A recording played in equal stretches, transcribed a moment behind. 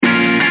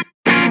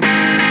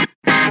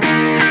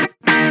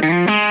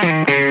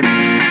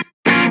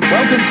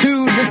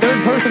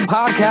Wrestling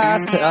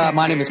Podcast.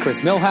 My name is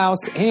Chris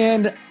Millhouse,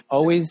 and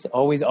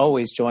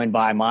always joined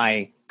by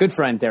my good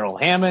friend Daryl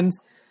Hammond.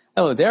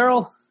 Hello,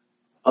 Daryl.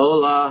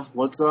 Hola,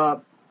 what's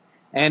up?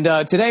 And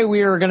today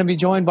we are going to be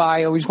joined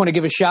by. We just want to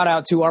give a shout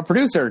out to our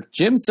producer,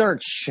 Jim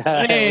Search.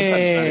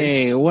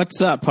 Hey,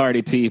 what's up,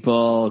 party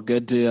people?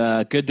 Good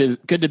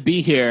to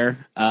be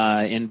here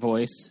in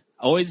voice.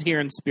 Always here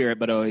in spirit,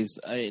 but always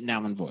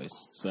now in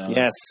voice. So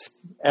yes,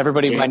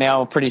 everybody by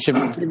now pretty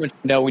much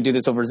know we do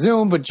this over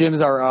Zoom. But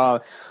Jim's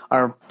our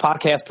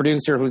podcast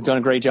producer, who's done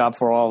a great job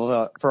for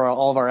all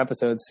of our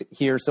episodes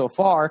here so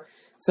far.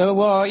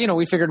 So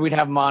we figured we'd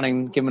have him on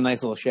and give him a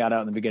nice little shout out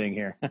in the beginning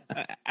here.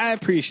 I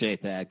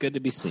appreciate that. Good to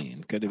be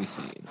seen.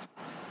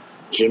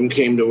 Jim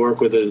came to work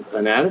with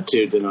an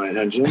attitude tonight,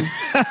 huh, Jim?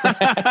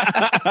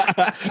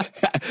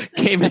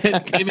 came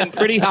in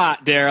pretty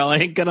hot, Daryl.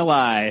 Ain't gonna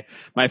lie.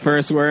 My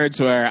first words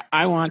were,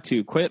 "I want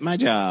to quit my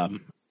job."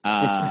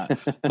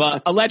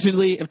 But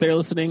allegedly, if they're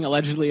listening,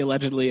 allegedly,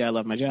 I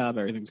love my job.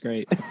 Everything's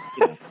great.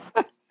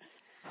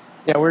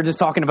 Yeah, we were just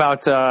talking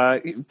about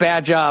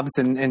bad jobs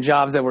and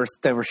jobs that were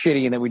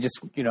shitty and that we just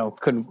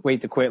couldn't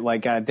wait to quit.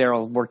 Like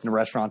Daryl worked in a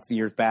restaurant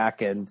years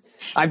back, and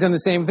I've done the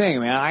same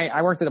thing. Man,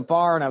 I worked at a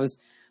bar and I was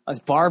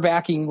bar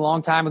backing a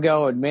long time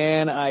ago, and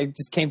man, I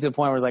just came to the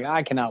point where I was like,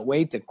 I cannot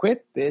wait to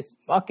quit this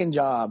fucking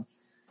job.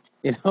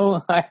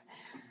 I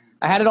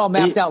had it all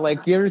mapped out.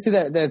 Like, you ever see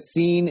that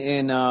scene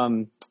in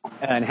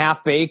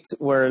Half Baked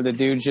where the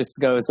dude just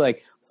goes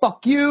like,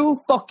 fuck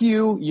you,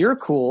 you're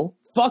cool,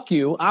 fuck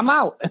you, I'm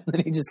out. And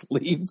then he just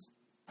leaves.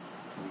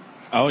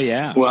 Oh,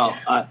 yeah. Well,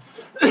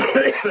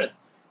 the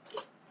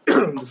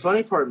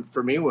funny part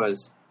for me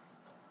was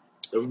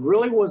it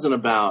really wasn't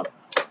about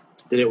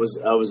that I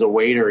was a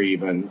waiter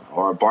even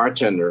or a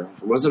bartender.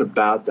 It wasn't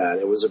about that.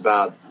 It was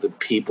about the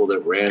people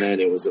that ran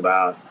it. It was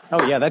about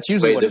that's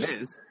usually what it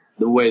is.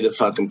 The way the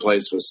fucking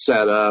place was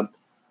set up.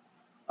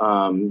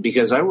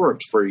 Because I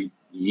worked for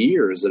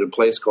years at a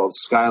place called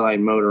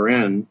Skyline Motor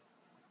Inn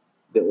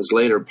that was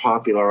later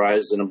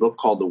popularized in a book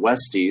called The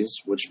Westies,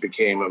 which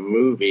became a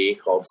movie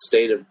called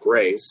State of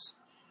Grace.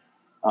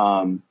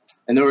 And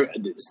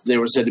they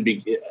were said to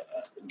be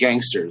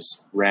gangsters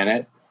ran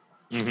it.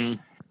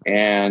 Mm-hmm.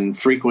 And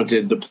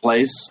frequented the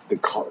place. The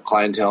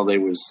clientele they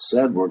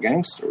said were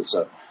gangsters.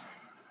 So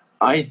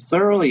I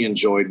thoroughly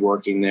enjoyed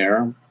working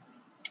there.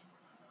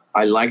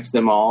 I liked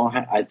them all.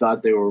 I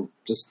thought they were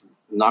just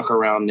knock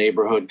around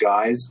neighborhood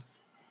guys.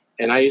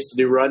 And I used to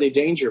do Rodney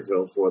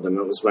Dangerfield for them.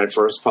 It was my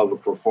first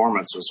public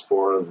performance was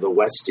for the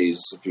Westies,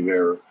 if you've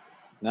ever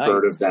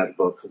heard of that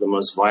book, the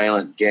most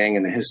violent gang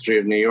in the history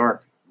of New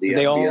York.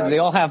 They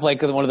all have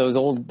like one of those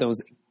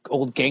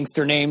old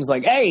gangster names,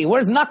 like, hey,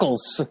 where's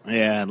Knuckles?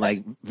 Yeah,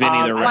 like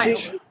Vinny the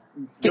Rich.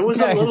 There was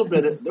a little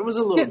bit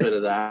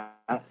of that.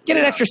 Get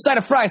an extra side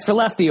of fries for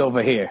Lefty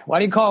over here. Why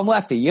do you call him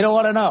Lefty? You don't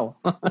want to know.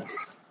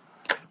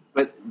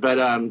 But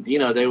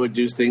they would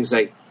do things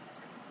like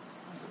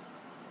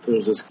there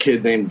was this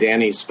kid named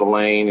Danny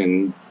Spillane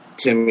and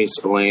Timmy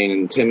Spillane,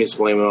 and Timmy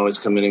Spillane would always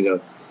come in and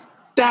go,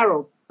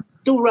 Daryl,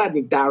 do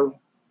Rodney, Daryl,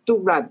 do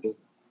Rodney.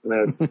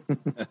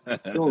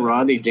 Doing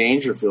Rodney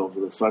Dangerfield for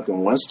the fucking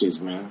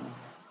Westies, man.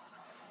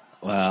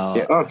 Well,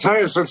 yeah. I'll tell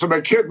you, since I'm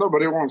a kid,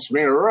 nobody wants me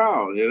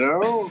around,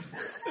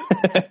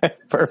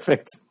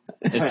 Perfect.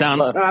 It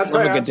sounds. I'll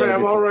tell you,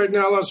 I'm all right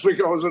now. Last week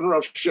I was in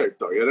rough shape,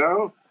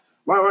 though,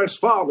 My wife's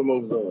father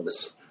moved on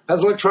us.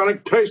 Has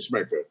electronic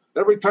pacemaker.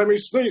 Every time he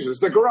sneezes,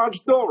 the garage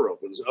door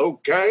opens.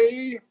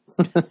 Okay.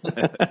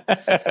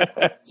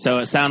 So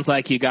it sounds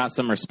like you got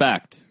some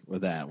respect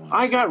with that one.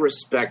 I got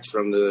respect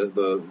from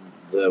the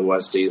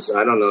Westies.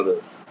 I don't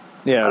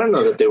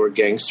know that they were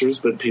gangsters,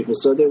 but people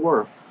said they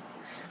were.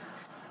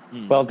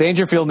 Well,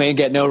 Dangerfield may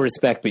get no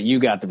respect, but you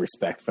got the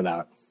respect for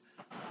that.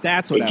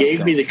 That's what it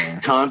gave me the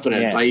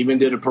confidence. Yeah. I even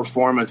did a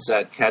performance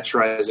at Catch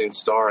Rising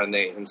Star,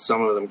 and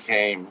some of them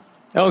came.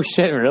 Oh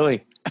shit!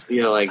 Really?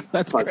 Like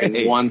that's fucking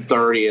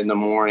 1:30 in the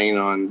morning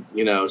on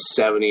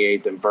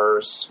 78th and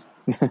Verse.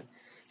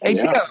 Hey,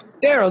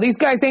 Daryl, these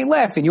guys ain't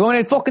laughing. You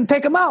want to fucking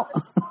take them out?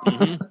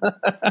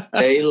 Mm-hmm.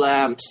 They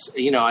laughed.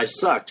 I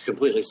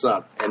completely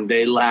sucked, and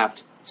they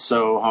laughed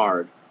so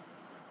hard.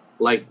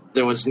 Like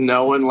there was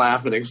no one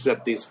laughing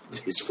except these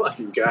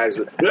fucking guys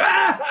would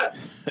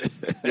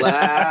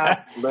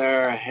laugh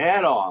their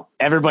head off.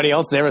 Everybody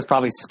else there was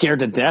probably scared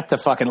to death to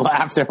fucking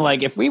laugh. They're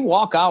like, if we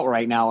walk out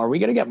right now, are we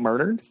gonna get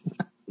murdered?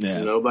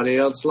 Yeah. Nobody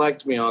else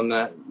liked me on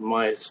that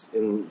my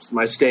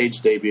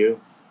stage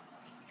debut.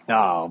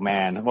 Oh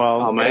man!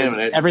 Well,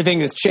 man. Everything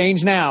has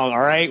changed now. All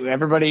right,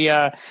 everybody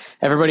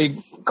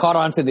caught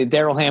on to the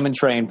Daryl Hammond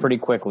train pretty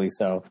quickly.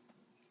 So,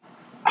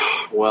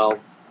 well,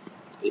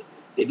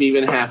 if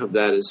even half of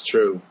that is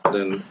true,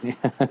 then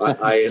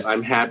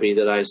I'm happy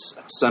that I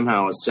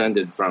somehow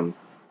ascended from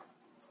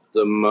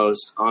the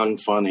most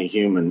unfunny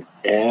human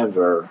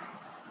ever.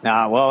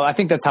 Well, I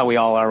think that's how we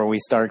all are when we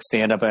start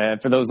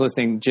stand-up. For those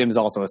listening, Jim's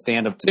also a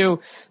stand-up too.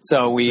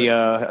 So we,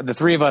 the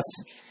three of us,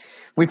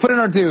 we put in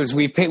our dues.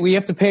 We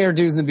have to pay our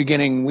dues in the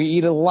beginning. We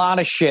eat a lot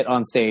of shit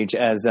on stage,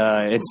 as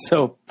it's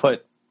so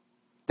put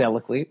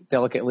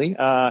delicately.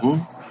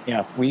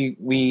 Yeah,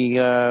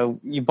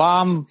 you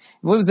bomb.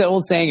 What was that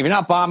old saying? If you're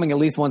not bombing at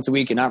least once a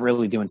week, you're not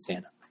really doing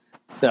stand-up.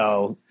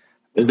 So,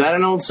 is that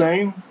an old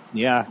saying?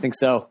 Yeah, I think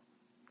so.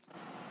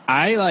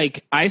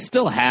 I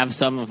still have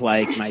some of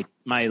like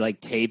my like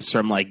tapes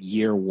from like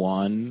year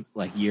one,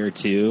 like year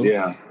two.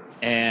 Yeah.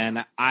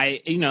 And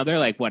they're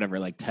like whatever,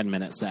 like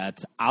 10-minute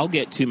sets. I'll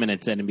get 2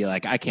 minutes in and be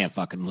like, I can't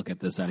fucking look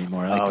at this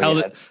anymore. Like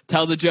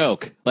tell the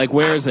joke. Like,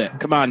 where is it?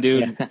 Come on,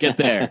 dude, get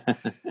there.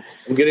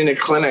 I'm getting to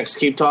clinics.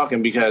 Keep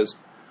talking, because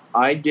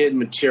I did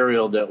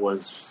material that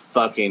was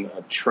fucking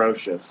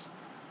atrocious.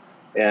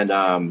 And,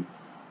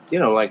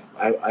 like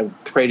I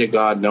pray to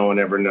God no one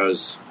ever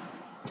knows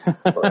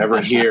or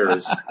ever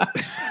hears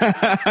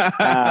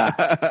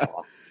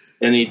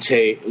any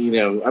tape.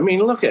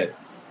 Look at,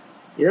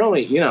 you're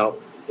only,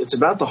 it's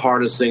about the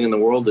hardest thing in the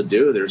world to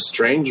do. There's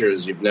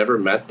strangers. You've never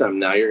met them.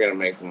 Now you're going to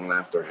make them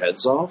laugh their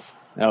heads off.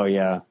 Oh,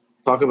 yeah.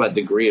 Talk about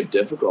degree of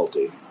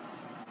difficulty.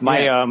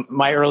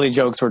 My early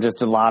jokes were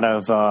just a lot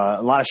of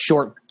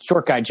short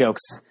guy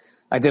jokes.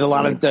 I did a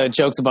lot of the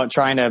jokes about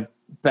trying to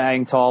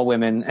bang tall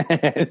women,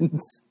 and,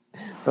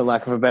 for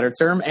lack of a better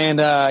term. And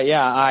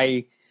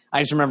I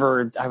just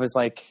remember I was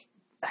like,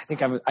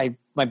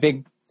 my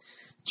big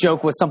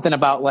joke was something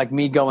about like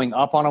me going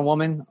up on a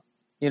woman.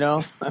 I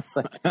was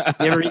like,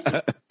 you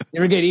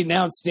ever get eaten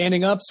out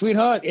standing up,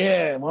 sweetheart?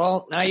 Yeah,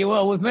 well, now you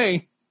will with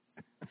me.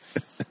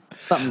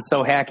 Something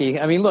so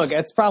hacky. I mean, look,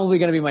 it's probably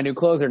going to be my new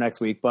closer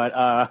next week,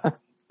 but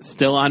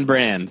still on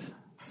brand.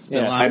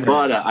 I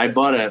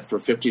bought it for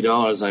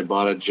 $50. I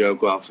bought a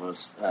joke off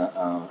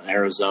a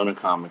Arizona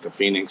comic, a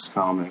Phoenix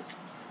comic,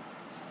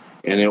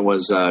 and it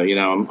was, I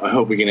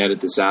hope we can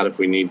edit this out if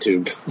we need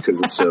to,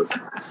 because it's so.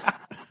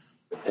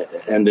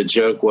 And the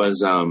joke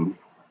was,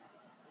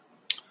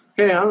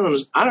 hey, I don't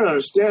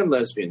understand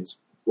lesbians.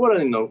 What are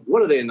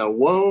they in the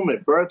womb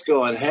at birth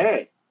going,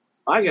 hey,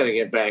 I got to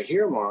get back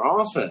here more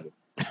often.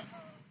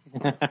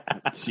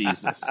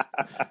 Jesus.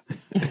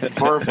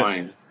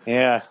 Horrifying.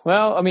 Yeah.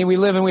 Well, I mean, we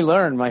live and we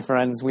learn, my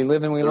friends. We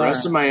live and we learn. The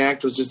rest of my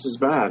act was just as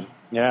bad.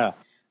 Yeah.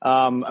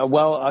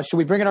 Should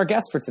we bring in our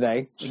guest for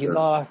today?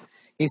 Sure.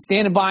 He's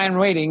standing by and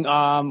waiting.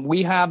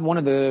 We have one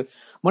of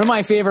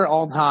my favorite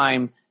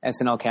all-time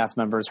SNL cast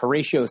members,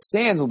 Horatio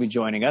Sanz, will be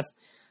joining us.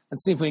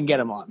 Let's see if we can get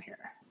him on here.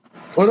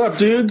 What up,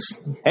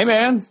 dudes? Hey,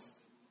 man.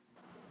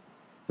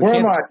 Where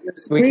am I?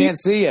 We can't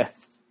see you.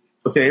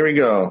 Okay, here we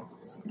go.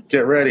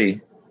 Get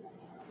ready.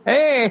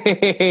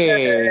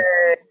 Hey.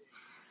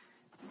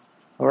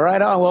 All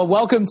right on. Well,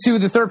 welcome to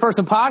the Third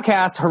Person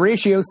Podcast,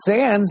 Horatio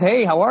Sanz.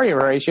 Hey, how are you,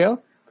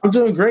 Horatio? I'm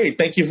doing great.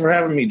 Thank you for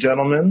having me,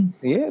 gentlemen.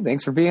 Yeah,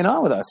 thanks for being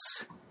on with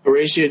us.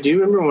 Horatio, do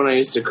you remember when I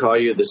used to call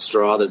you the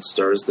straw that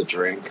stirs the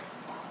drink?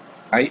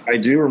 I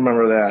do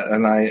remember that,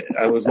 and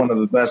I was one of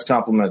the best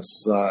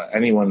compliments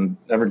anyone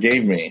ever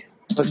gave me.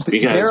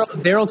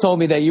 Daryl told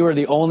me that you were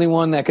the only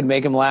one that could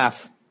make him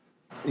laugh.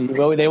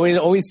 They would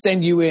always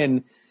send you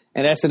in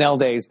SNL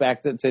days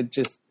back to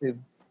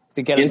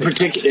get in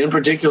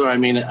particular. I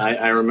mean,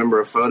 I remember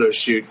a photo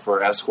shoot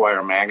for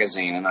Esquire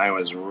magazine, and I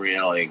was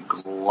really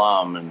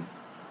glum, and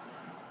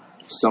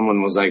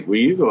someone was like, will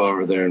you go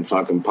over there and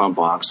fucking pump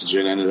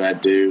oxygen into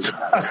that dude?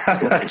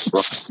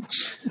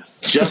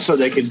 Just so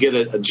they could get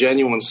a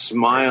genuine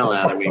smile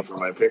out of me for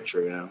my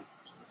picture,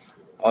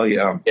 Oh,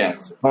 yeah. Yeah.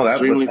 Oh,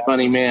 extremely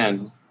funny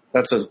man.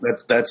 That's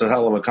a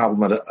hell of a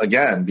compliment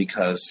again,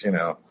 because,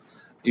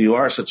 you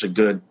are such a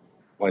good,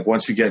 like,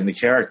 once you get into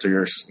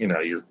character,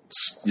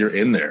 you're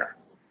in there.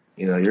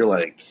 You're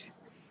like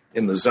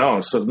in the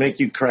zone. So to make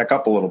you crack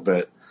up a little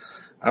bit,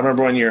 I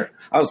remember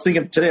I was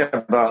thinking today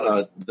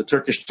about the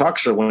Turkish talk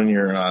show when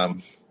you're.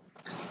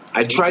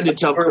 I tried to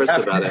tell Chris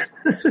about it.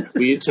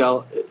 Will you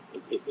tell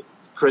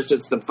Chris?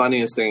 It's the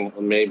funniest thing,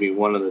 maybe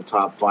one of the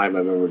top 5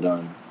 I've ever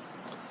done.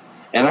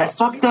 And I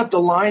fucked up the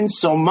line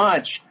so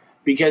much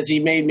because he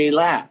made me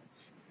laugh.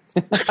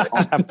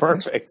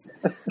 Perfect.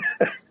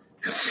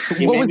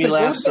 What was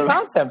the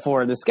concept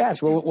for the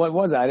sketch? What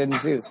was it? I didn't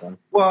see this one.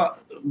 Well,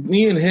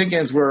 me and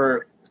Higgins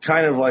were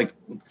kind of like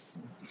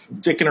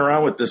dicking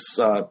around with this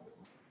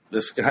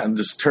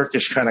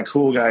Turkish kind of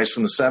cool guys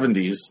from the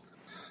 70s.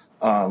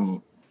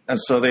 And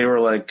so they were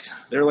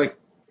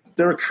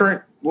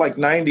current like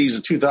 90s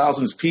or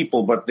 2000s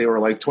people, but they were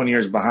like 20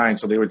 years behind.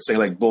 So they would say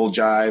like bull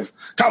jive.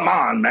 Come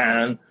on,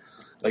 man.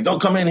 Like,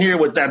 don't come in here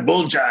with that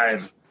bull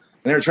jive.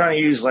 And they were trying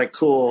to use like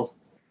cool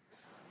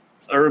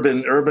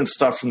urban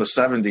stuff from the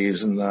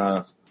 70s. And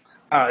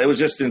it was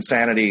just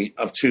insanity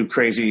of 2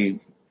 crazy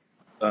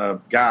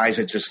guys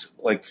that just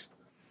like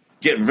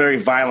get very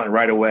violent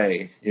right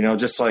away.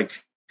 Just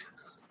like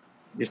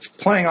it's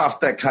playing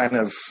off that kind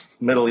of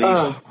Middle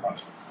East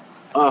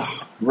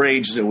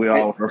rage that we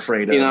all are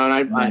afraid of. And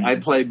I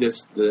played the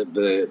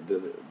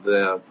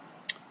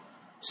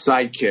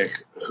sidekick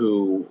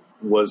who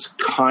was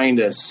kind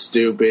of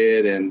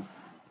stupid and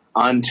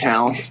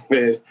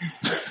untalented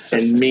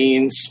and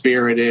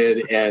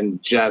mean-spirited and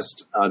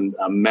just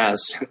a mess.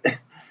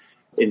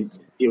 It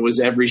was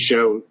every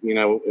show,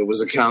 it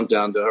was a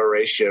countdown to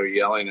Horatio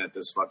yelling at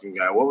this fucking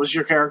guy. What was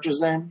your character's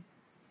name?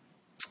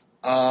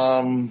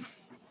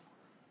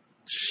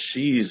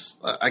 Jeez,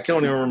 I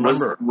can't even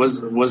remember.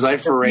 Was I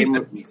Foray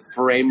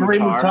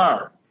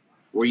Mutar?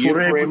 Were you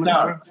Foray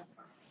Mutar?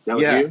 That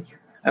was you?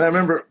 And I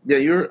remember,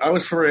 I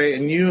was Foray,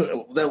 and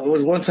that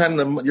was one time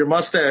your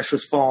mustache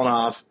was falling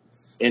off.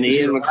 And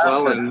Ian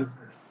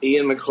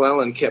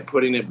McClellan kept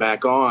putting it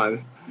back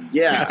on.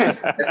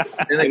 Yeah.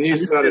 And you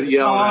started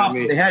yelling at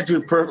me. They had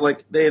you perfect,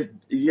 like, they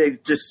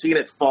had just seen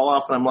it fall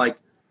off, and I'm like,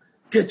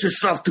 get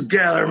yourself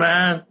together,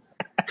 man.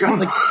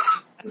 Come on.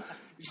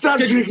 Stop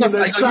drinking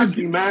that sake,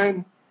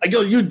 man. I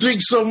go, you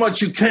drink so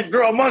much you can't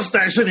grow a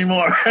mustache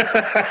anymore.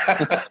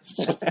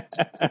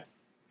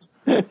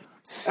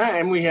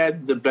 And we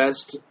had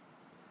the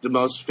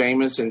most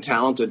famous and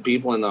talented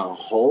people in the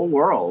whole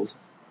world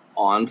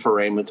on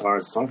Foray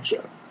Mutar's talk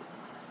show.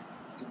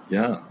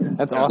 Yeah.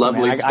 That's awesome.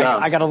 Lovely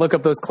stuff. I got to look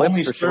up those clips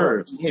Only for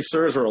sure. Only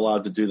sirs are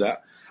allowed to do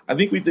that. I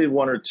think we did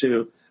one or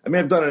two. I may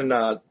have done an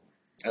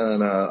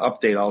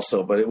update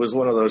also, but it was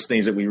one of those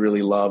things that we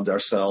really loved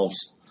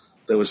ourselves.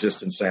 That was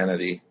just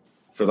insanity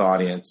for the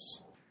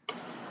audience.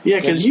 Yeah,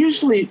 because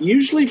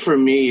usually for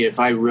me, if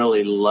I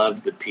really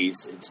love the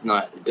piece, it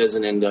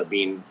doesn't end up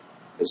being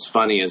as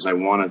funny as I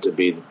want it to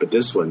be. But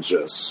this one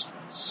just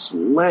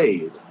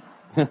slayed.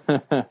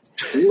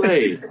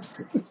 Slayed.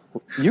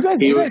 You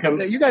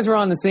guys were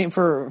on the same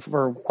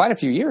for quite a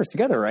few years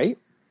together, right?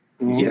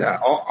 Yeah,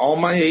 all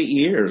my 8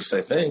 years,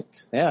 I think.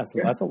 Yeah,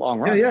 so that's a long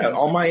run. Yeah,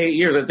 all my 8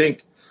 years. I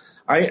think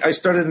I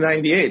started in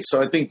 98, so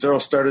I think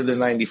Daryl started in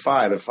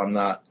 95, if I'm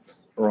not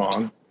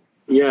wrong.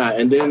 Yeah,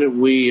 and then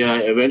we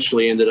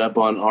eventually ended up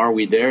on Are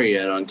We There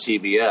Yet on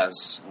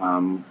TBS,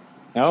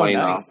 playing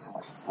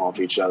off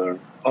each other.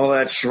 Oh,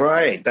 that's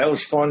right. That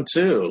was fun,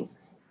 too.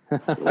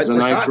 It was a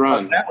nice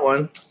run. That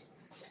one.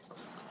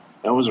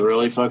 That was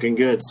really fucking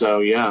good, so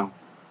yeah.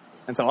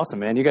 That's awesome,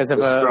 man. You guys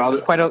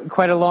have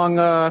quite a long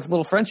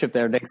little friendship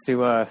there, thanks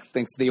to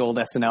the old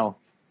SNL.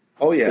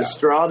 Oh, yeah. The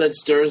straw that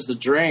stirs the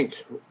drink.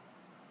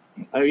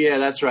 Oh, yeah,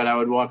 that's right. I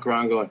would walk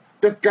around going,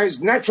 that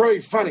guy's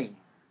naturally funny.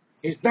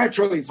 He's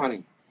naturally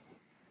funny.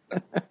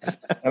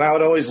 And I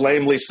would always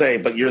lamely say,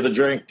 but you're the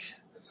drink.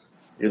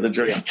 You're the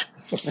drink.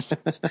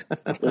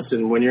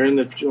 Listen, when you're in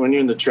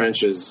the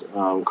trenches,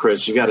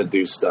 Chris, you got to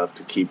do stuff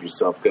to keep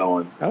yourself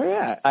going. Oh,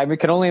 yeah. I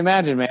can only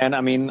imagine, man. I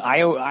mean,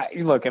 I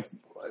look, if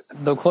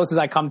the closest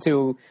I come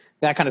to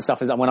that kind of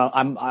stuff is when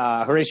I'm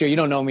Horatio, you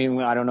don't know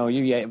me, I don't know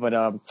you yet, but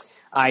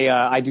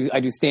I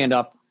do stand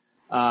up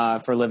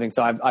for a living,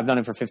 so I've done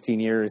it for 15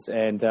 years,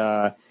 and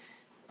the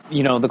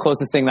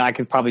closest thing that I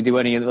could probably do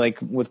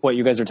with what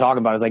you guys are talking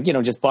about is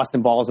just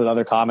busting balls with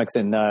other comics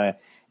and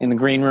in the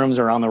green rooms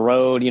or on the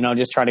road,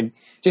 just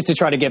to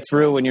try to get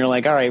through. And you're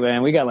like, all right,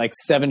 man, we got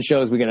 7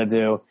 shows we got to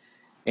do.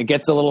 It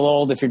gets a little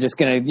old if you're just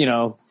gonna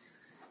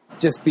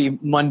just be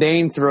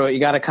mundane through it. You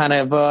got to kind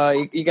of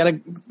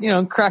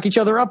crack each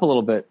other up a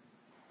little bit.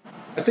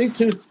 I think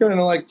too, it's kind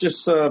of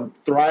just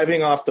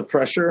thriving off the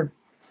pressure.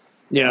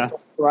 Yeah,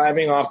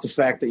 thriving off the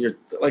fact that you're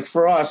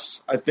for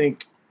us, I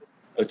think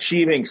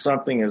achieving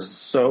something is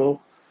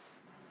so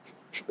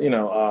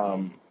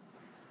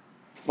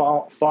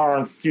far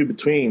and few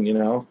between,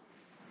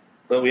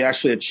 that we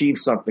actually achieve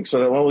something.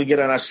 So that when we get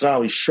on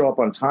SNL, we show up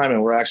on time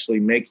and we're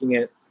actually making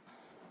it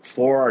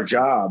for our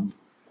job.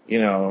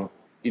 You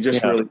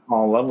just really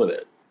fall in love with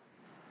it.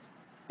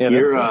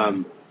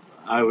 Yeah,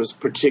 I was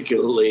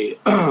particularly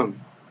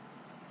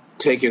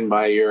taken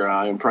by your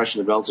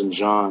impression of Elton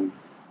John.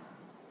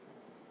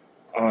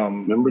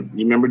 You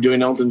remember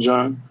doing Elton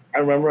John? I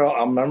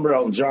remember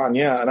Elton John,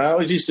 yeah. And I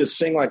always used to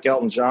sing like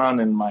Elton John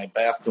in my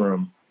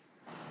bathroom.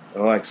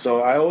 So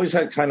I always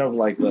had kind of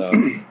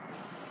the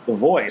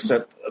voice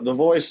of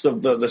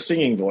the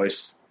singing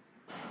voice.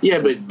 Yeah,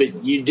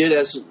 but you did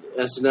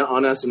SNL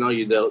on SNL.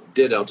 You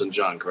did Elton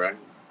John, correct?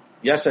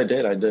 Yes, I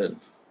did.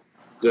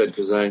 Good,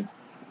 because I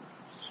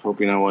was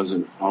hoping I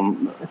wasn't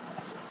on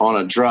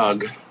a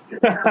drug.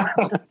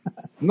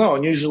 No,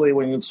 and usually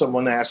when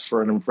someone asks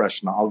for an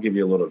impression, I'll give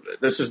you a little bit.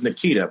 This is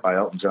Nikita by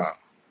Elton John.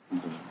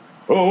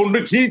 Oh,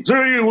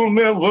 Nikita, you will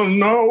never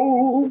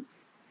know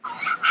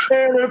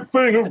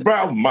anything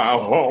about my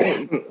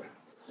home.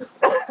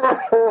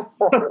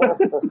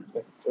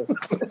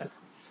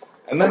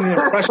 And then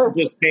the impression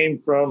just came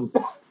from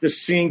just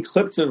seeing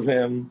clips of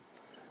him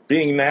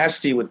being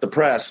nasty with the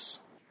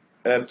press.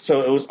 And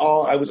so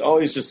I was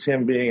always just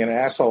him being an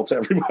asshole to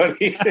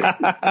everybody.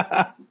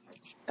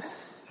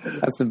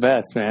 That's the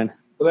best, man.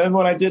 And then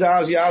when I did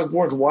Ozzy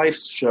Osbourne's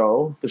wife's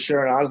show, the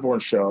Sharon Osbourne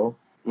show.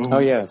 Oh,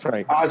 yeah, that's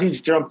right.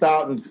 Ozzy jumped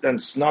out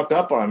and snuck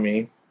up on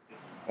me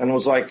and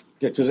was like,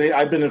 because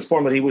I'd been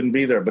informed that he wouldn't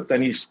be there, but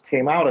then he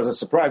came out as a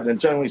surprise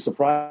and generally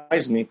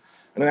surprised me.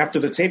 And then after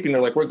the taping,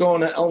 they're like, we're going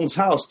to Elton's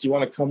house. Do you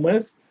want to come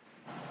with?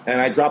 And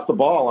I dropped the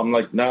ball. I'm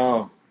like,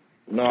 no.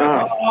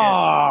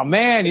 Oh,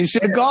 man, you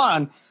should have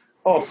gone.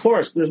 Oh, of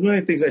course. There's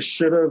many things I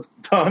should have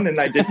done, and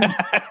I didn't.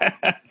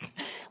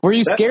 Were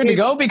you scared to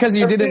go because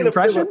you did an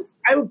impression?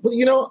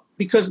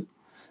 Because,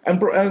 and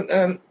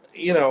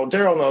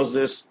Daryl knows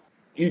this.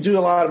 You do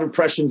a lot of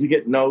impressions. You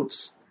get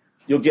notes.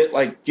 You'll get,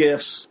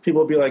 gifts.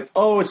 People will be like,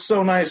 oh, it's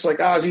so nice. Like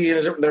Ozzy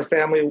and their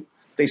family,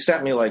 they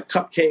sent me like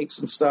cupcakes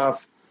and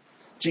stuff.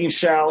 Gene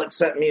Shalit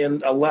sent me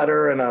a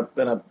letter and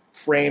a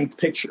framed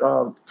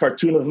picture,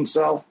 cartoon of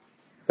himself.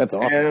 That's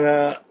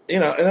awesome.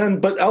 And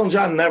but Elton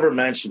John never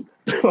mentioned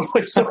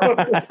it. So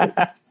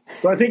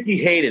I think he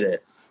hated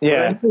it.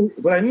 Yeah.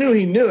 But I knew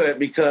he knew it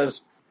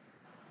because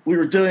we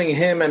were doing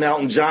him and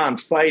Elton John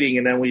fighting,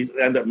 and then we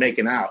end up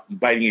making out and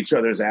biting each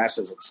other's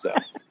asses and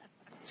stuff.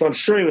 So I'm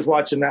sure he was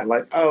watching that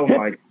like, oh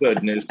my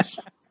goodness,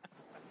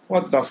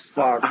 what the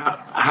fuck?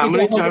 How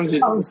many times?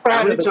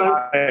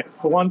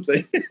 For one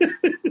thing.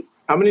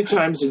 How many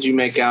times did you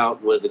make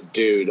out with a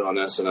dude on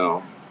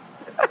SNL?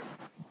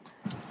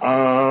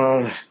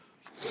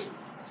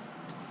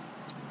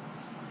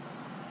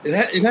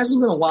 It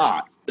hasn't been a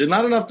lot.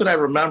 Not enough that I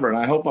remember, and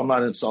I hope I'm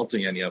not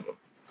insulting any of them.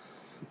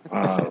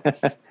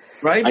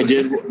 Right? I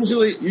did.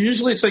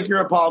 Usually it's like you're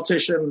a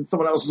politician,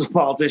 someone else is a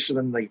politician,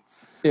 and like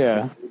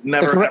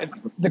never.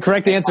 The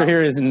correct answer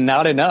here is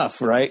not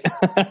enough, right?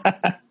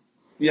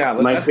 Yeah.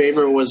 My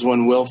favorite was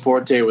when Will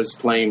Forte was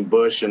playing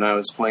Bush and I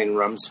was playing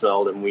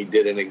Rumsfeld, and we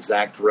did an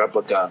exact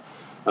replica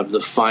of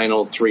the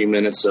final 3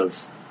 minutes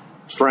of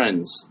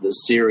Friends, the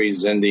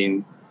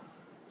series-ending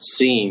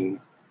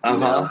scene.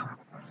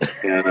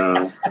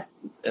 And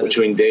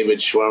between David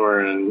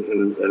Schwimmer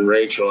and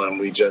Rachel, and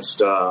we just,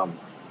 God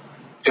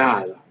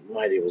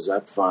almighty, was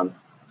that fun.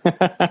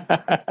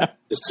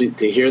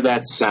 To hear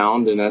that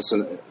sound in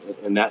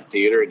that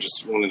theater,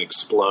 just when it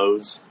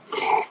explodes,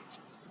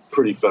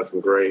 pretty fucking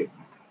great.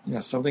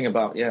 Yeah, something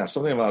about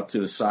to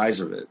the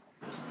size of it,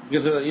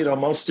 because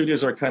most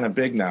studios are kind of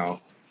big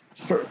now.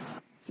 For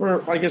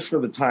I guess for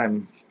the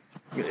time,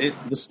 the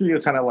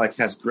studio kind of like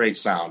has great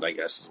sound. I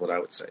guess is what I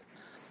would say.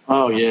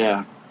 Oh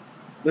yeah.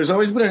 There's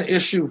always been an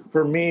issue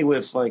for me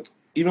with like,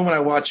 even when I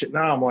watch it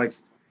now, I'm like,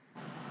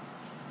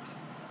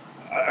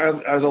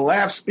 are the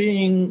laughs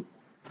being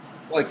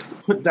like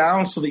put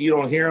down so that you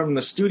don't hear them in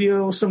the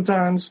studio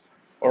sometimes,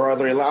 or are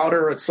they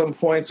louder at some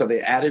points? Are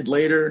they added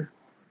later?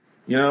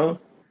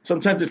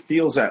 Sometimes it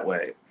feels that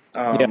way.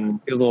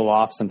 It feels a little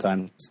off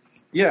sometimes.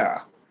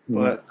 Yeah,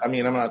 but I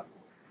mean,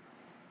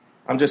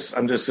 I'm just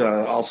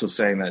also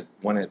saying that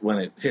when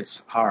it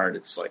hits hard,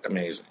 it's like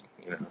amazing.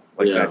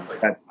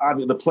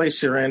 The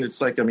place you're in, it's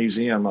like a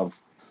museum of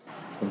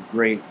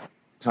great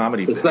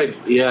comedy.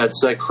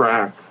 It's like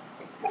crack.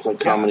 It's like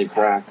comedy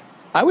crack.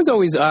 I was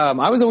always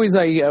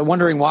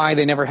wondering why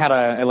they never had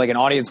an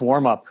audience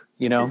warm up.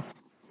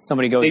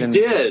 Somebody goes in.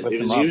 They did. It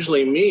was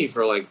usually me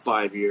for like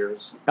 5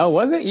 years. Oh,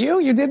 was it you?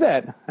 You did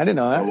that? I didn't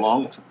know that.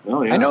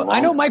 I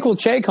know Michael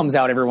Che comes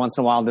out every once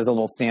in a while and does a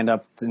little stand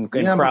up and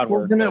crowd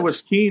work. Then it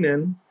was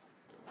Keenan,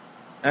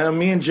 and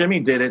me and Jimmy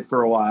did it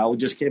for a while. We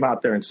just came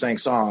out there and sang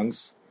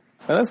songs.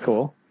 Oh, that's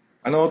cool.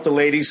 I know what the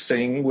ladies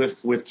sing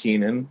with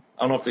Keenan.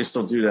 I don't know if they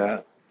still do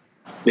that.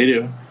 They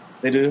do.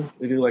 They do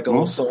like a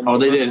little solo. Oh,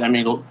 they did. I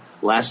mean,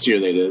 last year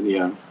they did.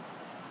 Yeah.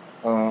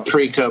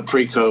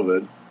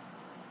 Pre-COVID.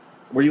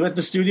 Were you at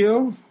the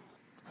studio?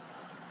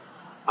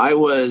 I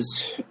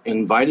was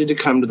invited to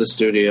come to the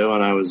studio,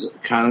 and I was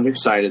kind of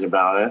excited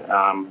about it.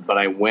 But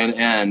I went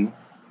in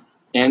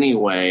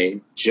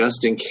anyway,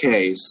 just in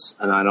case,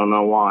 and I don't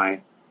know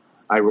why.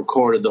 I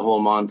recorded the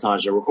whole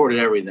montage. I recorded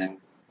everything.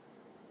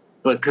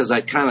 But because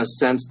I kind of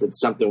sensed that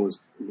something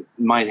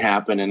might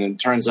happen, and it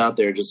turns out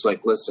they're just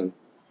like, listen,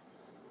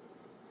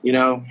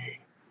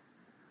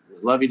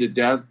 love you to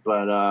death,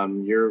 but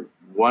you're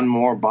one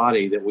more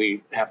body that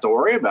we have to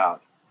worry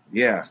about.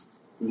 Yeah.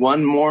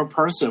 One more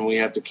person we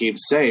have to keep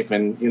safe,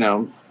 and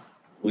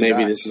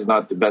maybe this is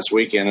not the best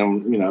weekend,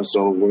 and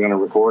so we're going to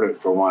record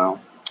it for a while.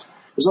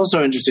 It's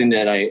also interesting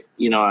that I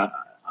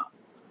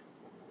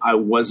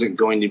wasn't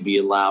going to be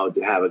allowed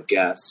to have a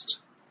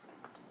guest,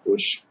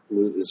 which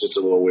is just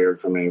a little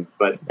weird for me.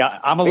 But yeah,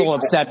 I'm a little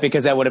upset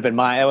because I would have been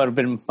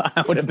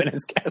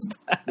his guest.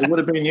 It would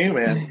have been you,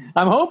 man.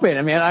 I'm hoping.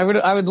 I mean, I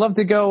would love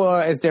to go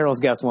as Daryl's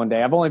guest one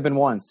day. I've only been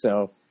once,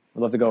 so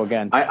I'd love to go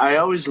again. I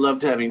always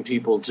loved having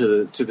people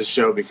to the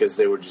show because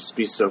they would just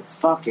be so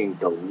fucking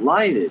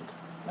delighted.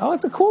 Oh,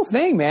 it's a cool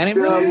thing, man. It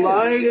really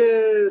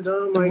is.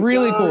 Oh, it's a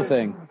really cool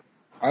thing.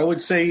 I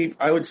would say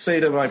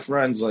to my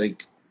friends,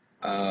 like,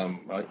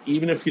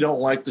 even if you don't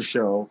like the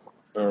show,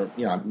 or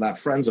I'm not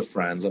friends of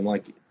friends, I'm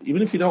like,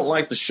 even if you don't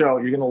like the show,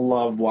 you're gonna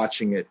love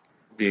watching it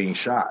being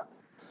shot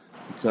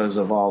because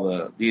of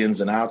all the ins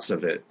and outs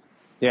of it.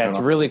 Yeah, it's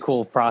a really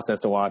cool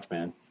process to watch,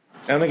 man.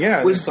 And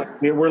again, it's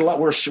like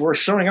we're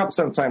showing up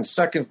sometimes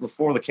seconds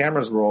before the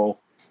cameras roll,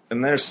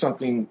 and there's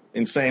something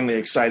insanely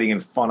exciting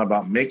and fun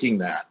about making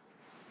that.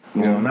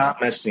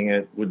 Not missing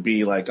it would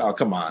be like, oh,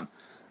 come on,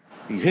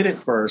 you hit it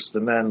first,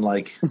 and then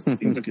like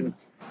things can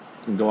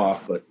go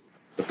off. But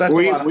that's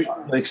a lot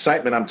of the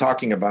excitement I'm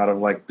talking about, of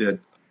like the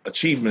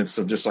achievements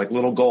of just like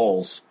little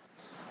goals,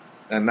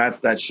 and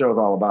that show's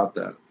all about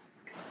that.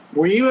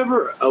 Were you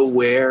ever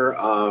aware,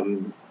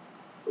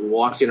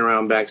 walking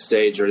around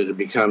backstage, or did it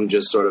become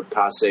just sort of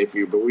passe for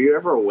you? But were you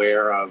ever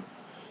aware of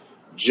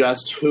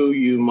just who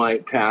you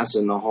might pass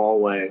in the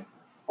hallway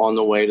on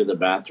the way to the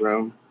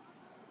bathroom?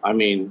 I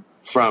mean,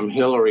 from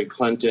Hillary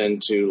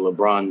Clinton to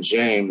LeBron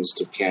James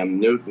to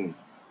Cam Newton.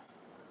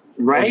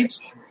 right?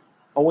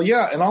 Oh well,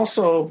 yeah, and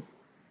also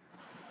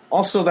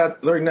that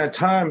during that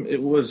time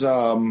it was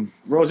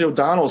Rosie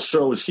O'Donnell's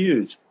show was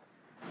huge,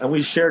 and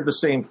we shared the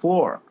same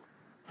floor.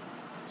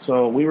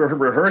 So we were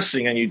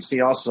rehearsing, and you'd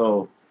see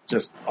also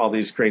just all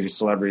these crazy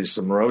celebrities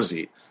from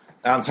Rosie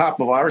on top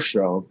of our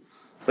show.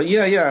 But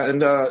yeah, and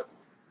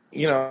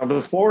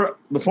before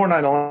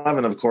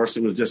 9/11, of course,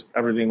 it was just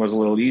everything was a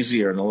little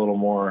easier and a little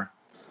more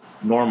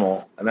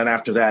normal. And then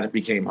after that, it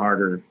became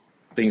harder.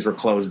 Things were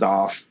closed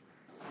off.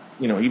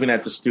 Even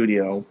at the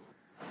studio.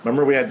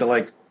 Remember, we had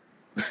to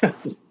you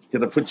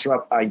had to put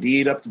your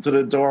ID up to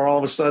the door all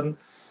of a sudden.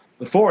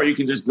 Before, you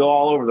can just go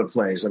all over the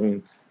place. I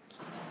mean,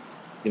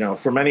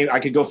 I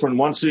could go from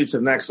one studio to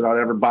the next without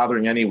ever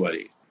bothering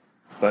anybody.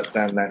 But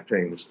then that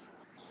changed.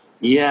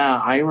 Yeah,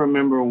 I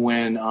remember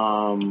when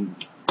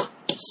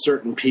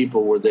certain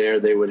people were there.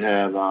 They would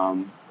have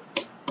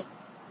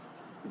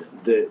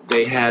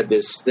they had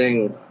this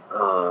thing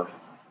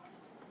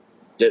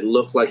that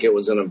looked like it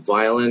was in a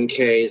violin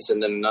case,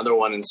 and then another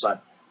one inside.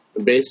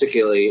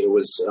 Basically, it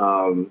was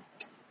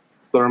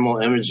thermal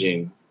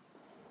imaging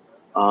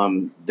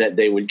that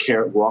they would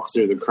walk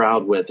through the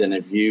crowd with, and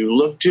if you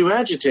look too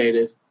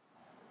agitated,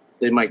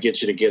 they might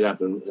get you to get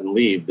up and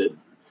leave. That,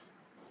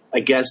 I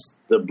guess,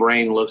 the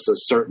brain looks a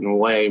certain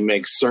way,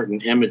 makes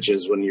certain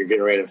images when you're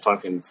getting ready to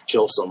fucking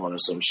kill someone or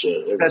some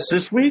shit. That's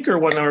this week, or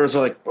when there was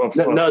that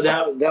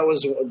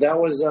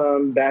was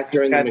back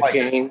during the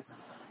McCain,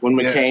 when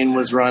McCain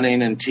was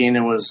running and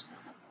Tina was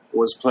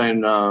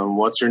playing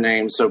what's her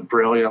name so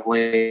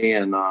brilliantly,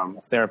 and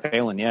Sarah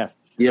Palin, yeah.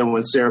 Yeah,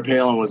 when Sarah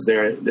Palin was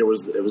there, it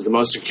was the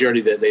most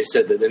security that they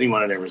said that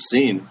anyone had ever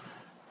seen.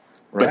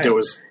 Right. But there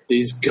was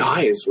these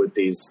guys with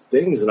these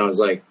things, and I was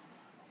like,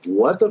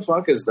 what the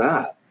fuck is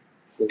that?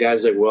 The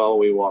guy's like, well,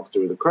 we walk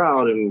through the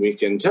crowd and we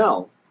can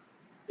tell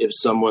if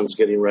someone's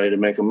getting ready to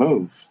make a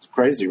move. It's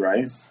crazy,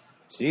 right?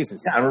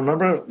 Jesus. Yeah, I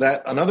remember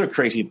that. Another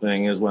crazy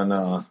thing is when,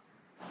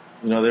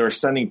 they were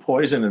sending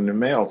poison in the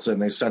mail,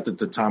 and they sent it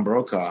to Tom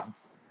Brokaw,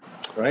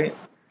 right?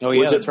 Oh, yeah,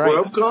 was that's it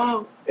right.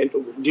 Brokaw? I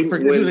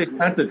forget who they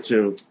sent it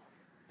to.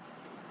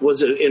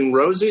 Was it in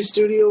Rosie's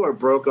studio or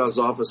Brokaw's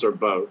office or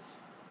both?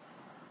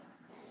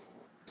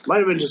 Might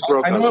have been just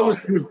Brokaw's office. I know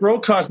it was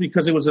Brokaw's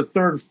because it was a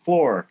third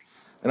floor.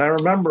 And I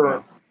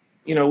remember,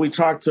 we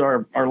talked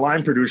to our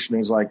line producer,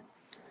 and he's like,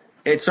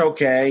 it's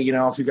okay,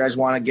 if you guys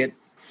want to get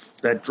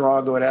that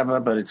drug or whatever,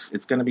 but it's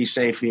going to be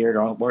safe here.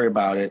 Don't worry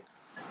about it.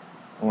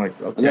 I'm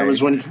like, okay. And that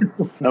was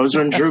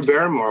when Drew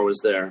Barrymore was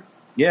there.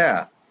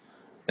 Yeah.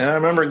 And I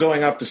remember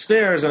going up the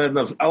stairs and then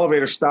the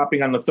elevator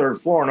stopping on the third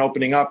floor and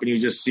opening up, and you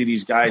just see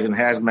these guys in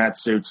hazmat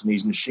suits and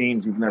these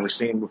machines you've never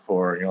seen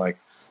before. And you're like,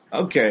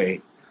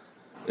 okay,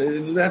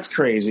 that's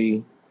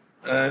crazy.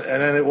 And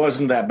then it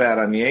wasn't that bad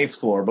on the 8th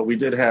floor, but we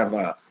did have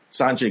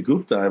Sanjay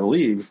Gupta, I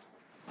believe,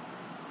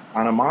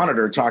 on a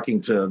monitor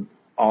talking to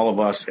all of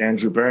us and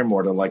Drew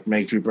Barrymore to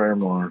make Drew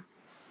Barrymore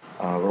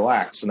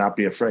relax and not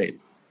be afraid.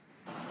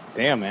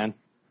 Damn, man.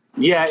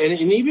 Yeah, and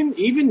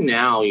even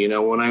now,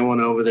 when I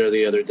went over there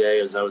the other day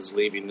as I was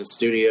leaving the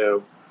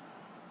studio,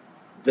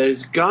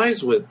 there's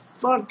guys with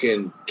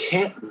fucking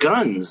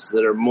guns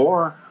that are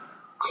more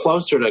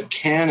closer to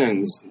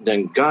cannons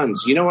than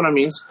guns. You know what I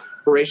mean?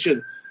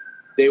 Horatio,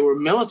 they were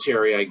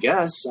military, I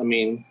guess. I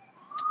mean,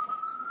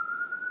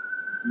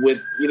 with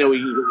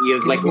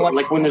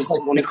like when there's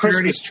when the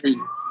Christmas tree,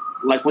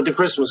 like with the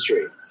Christmas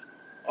tree.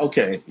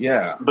 Okay,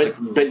 yeah.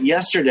 But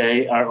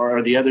yesterday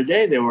or the other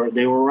day they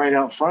were right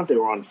out front. They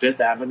were on 5th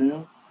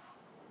Avenue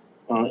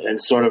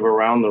and sort of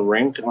around the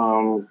rink.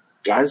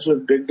 Guys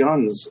with big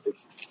guns,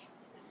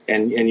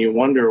 and you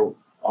wonder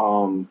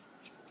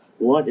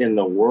what in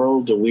the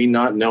world do we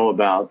not know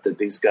about that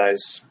these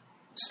guys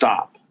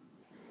stop?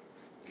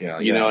 Yeah,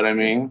 you know what I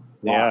mean?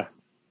 Yeah.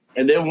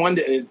 And then one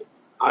day,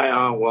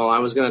 I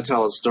was going to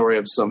tell a story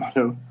of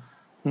someone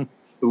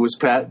who was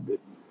passed.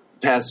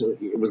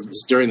 It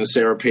was during the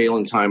Sarah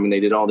Palin time, and they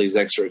did all these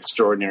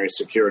extraordinary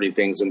security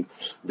things, and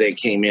they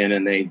came in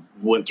and they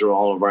went through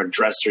all of our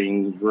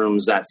dressing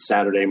rooms that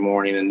Saturday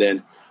morning, and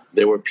then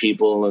there were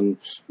people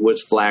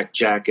with flak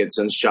jackets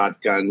and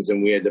shotguns,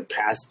 and we had to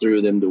pass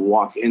through them to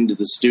walk into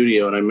the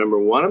studio. And I remember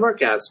one of our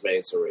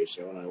castmates,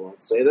 Horatio, and I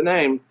won't say the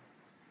name,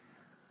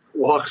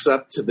 walks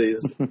up to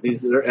these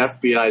they're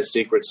FBI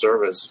Secret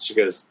Service. She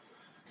goes,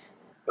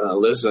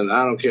 listen,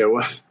 I don't care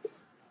what.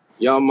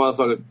 Y'all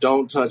motherfuckers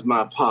don't touch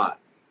my pot.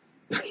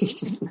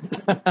 Because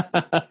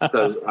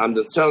I'm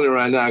just telling you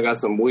right now, I got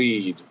some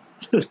weed.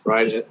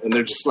 Right? And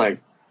they're just like,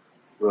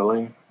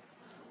 really?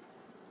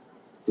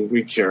 Did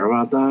we care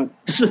about that?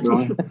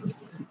 Really?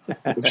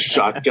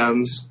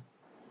 Shotguns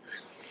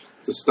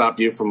to stop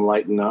you from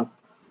lighting up?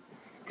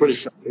 Pretty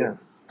sure. Yeah.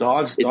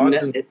 Dogs. And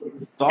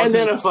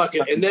then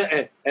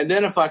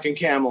a fucking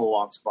camel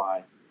walks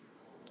by.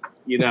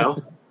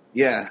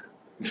 Yeah.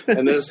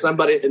 and there's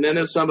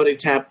somebody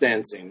tap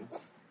dancing.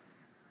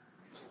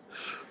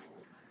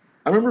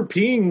 I remember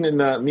peeing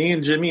in me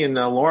and Jimmy and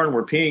Lauren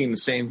were peeing in the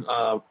same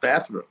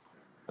bathroom,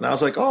 and I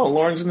was like, "Oh,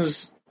 Lauren's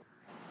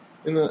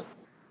in the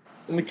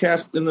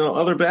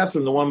other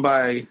bathroom, the one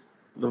by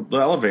the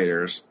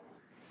elevators."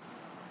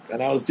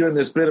 and I was doing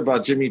this bit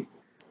about Jimmy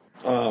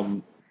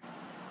talking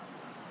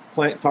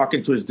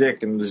to his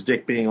dick, and his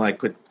dick being like,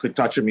 quit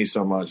touching me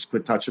so much.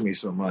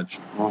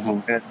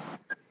 Uh-huh.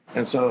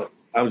 And so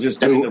I was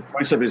just doing the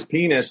voice of his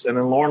penis, and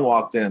then Lauren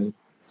walked in.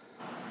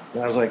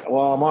 And I was like,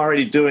 well, I'm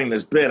already doing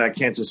this bit. I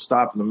can't just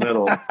stop in the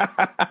middle.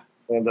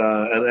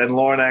 and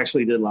Lauren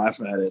actually did laugh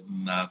at it,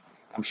 and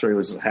I'm sure he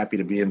was happy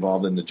to be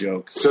involved in the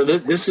joke. So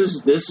this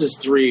is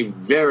three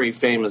very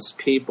famous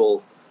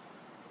people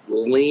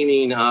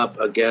leaning up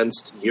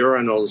against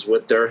urinals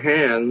with their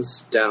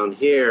hands down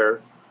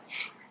here,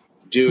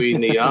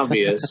 doing the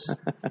obvious,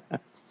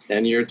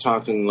 and you're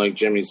talking like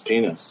Jimmy's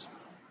penis.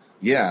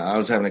 Yeah, I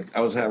was having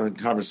a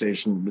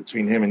conversation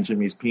between him and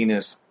Jimmy's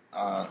penis,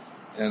 and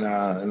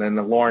then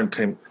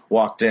Lauren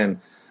walked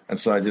in, and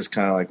so I just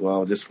kind of like,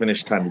 well, just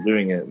finished kind of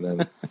doing it, and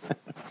then.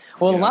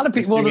 Well, a lot of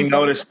people.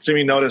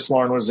 Jimmy noticed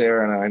Lauren was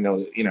there, and I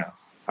know,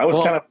 I was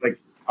kind of like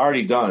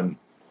already done.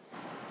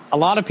 A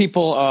lot of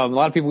people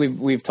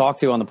we've talked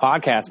to on the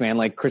podcast, man,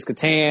 like Chris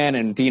Kattan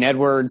and Dean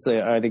Edwards.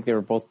 I think they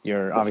were both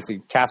your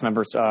obviously cast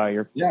members.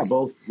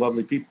 Both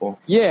lovely people.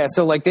 Yeah,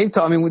 so like they've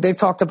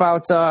talked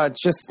about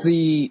just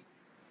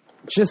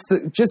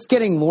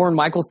getting Lorne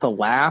Michaels to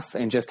laugh,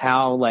 and just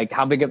how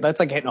big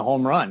that's like hitting a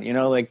home run.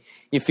 Like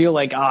you feel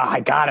like, I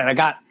got it,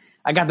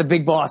 I got the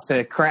big boss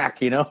to crack,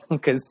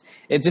 because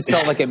it just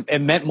felt like it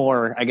meant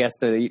more, I guess,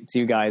 to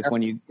you guys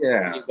when you.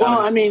 Yeah. Well,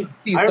 I mean,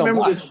 I so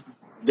remember much.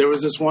 there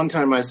was this one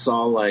time I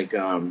saw like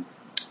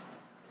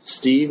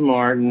Steve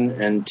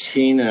Martin and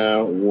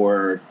Tina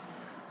were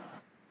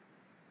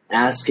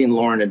asking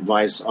Lauren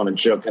advice on a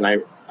joke, and I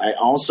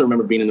also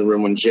remember being in the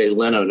room when Jay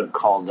Leno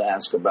called to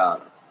ask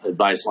about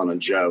advice on a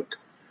joke.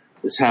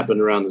 This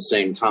happened around the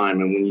same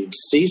time, and when you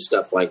see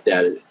stuff like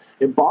that,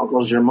 it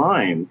boggles your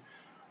mind.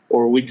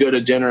 Or we'd go to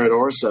dinner at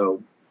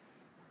Orso,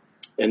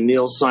 and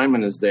Neil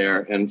Simon is there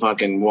and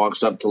fucking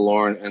walks up to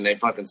Lauren, and they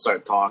fucking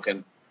start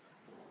talking.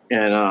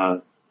 And,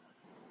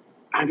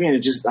 I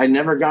mean, I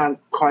never got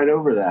quite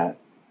over that.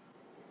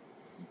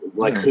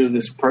 Like who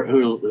this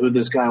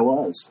guy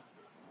was.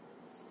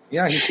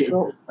 Yeah, he's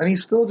still funny,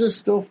 He's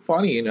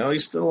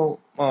still,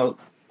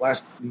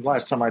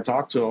 last time I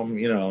talked to him,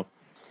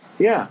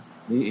 Yeah.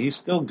 He's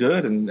still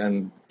good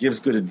and gives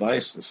good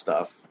advice and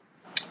stuff.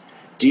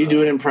 Do you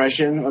do an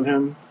impression of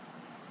him?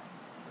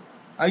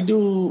 I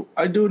do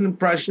an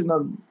impression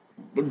of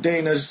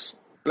Dana's,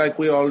 like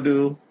we all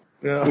do.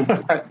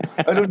 I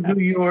don't do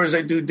yours.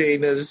 I do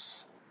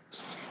Dana's.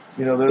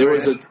 There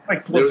was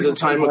a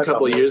time a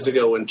couple of years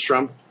ago when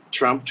Trump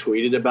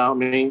tweeted about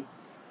me,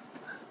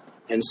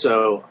 and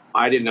so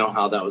I didn't know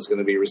how that was going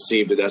to be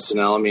received at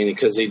SNL. I mean,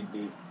 because I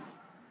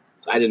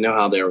didn't know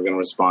how they were going to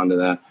respond to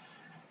that.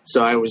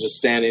 So I was just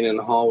standing in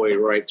the hallway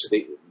right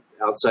to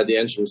outside the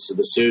entrance to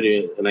the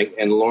studio,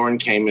 and Lauren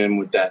came in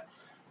with that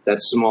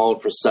small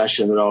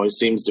procession that always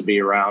seems to be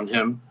around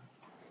him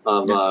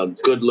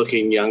of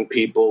good-looking young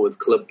people with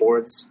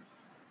clipboards.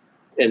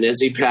 And as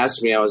he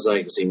passed me, I was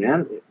like, "Is he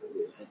man?"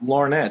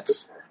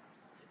 Laurenettes.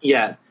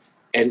 Yeah,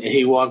 and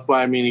he walked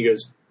by me and he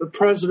goes, "The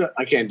president."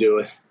 I can't do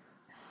it.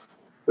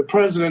 The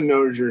president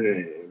knows your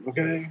name,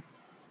 okay?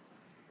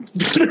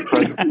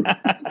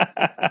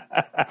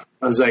 I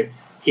was like,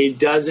 "He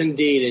does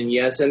indeed, and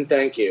yes, and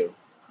thank you."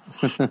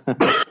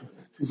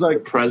 He's like,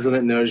 "The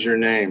president knows your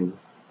name."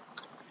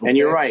 And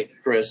you're right,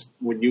 Chris.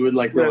 When you would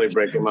really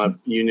break him up,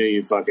 you knew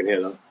you fucking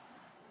hit him.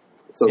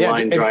 It's a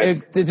line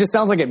drive. It just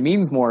sounds like it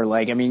means more.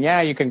 Like, I mean, yeah,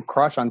 you can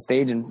crush on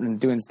stage and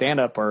doing stand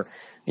up or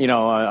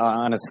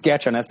on a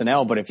sketch on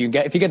SNL, but if you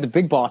get the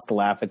big boss to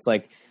laugh, it's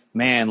like,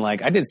 man,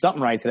 like I did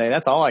something right today.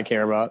 That's all I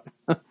care about.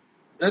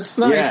 That's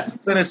nice. Yeah.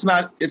 But it's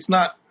not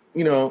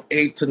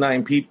 8 to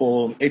 9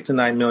 people, 8 to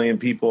 9 million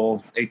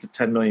people, 8 to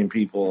 10 million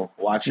people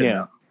watching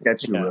a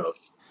sketch you wrote.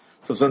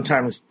 So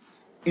sometimes,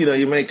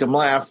 you make them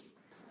laugh.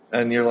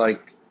 And you're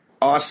like,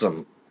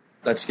 awesome.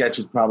 That sketch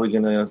is probably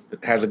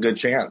has a good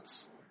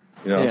chance.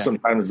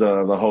 Sometimes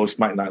the host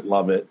might not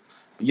love it.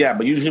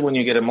 But usually when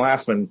you get him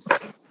laughing,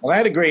 and I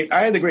had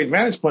the great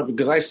vantage point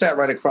because I sat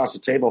right across the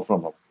table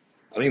from him.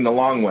 I mean, the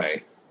long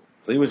way.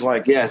 So he was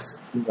like,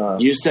 yes.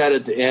 You sat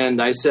at the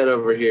end. I sat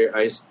over here.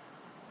 As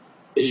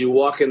you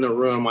walk in the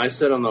room, I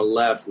sat on the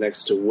left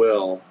next to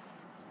Will,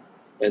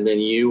 and then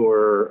you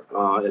were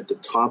at the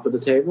top of the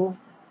table.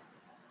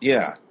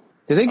 Yeah.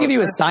 Do they give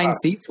you assigned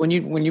seats when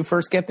you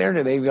first get there?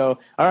 Do they go,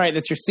 all right,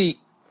 that's your seat?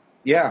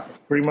 Yeah,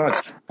 pretty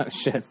much. Oh,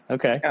 shit.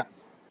 Okay.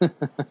 Yeah.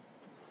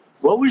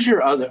 What was your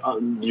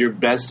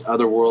best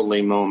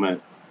otherworldly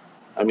moment?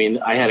 I mean,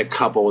 I had a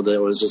couple that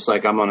was just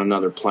like I'm on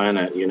another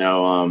planet.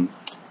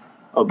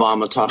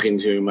 Obama talking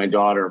to my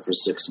daughter for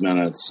 6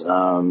 minutes.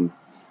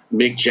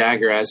 Mick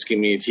Jagger asking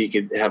me if he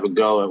could have a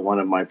go at one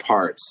of my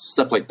parts.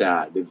 Stuff like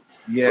that.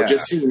 Yeah. Or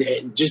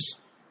just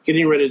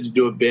getting ready to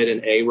do a bit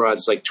and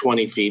A-Rod's like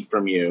 20 feet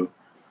from you.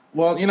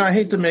 Well, I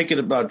hate to make it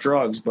about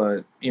drugs,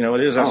 but it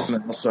is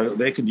SNL, so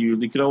they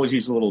could always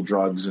use a little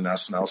drugs in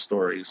SNL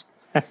stories,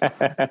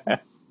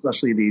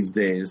 especially these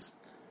days.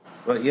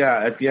 But yeah,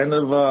 at the end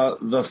of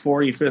the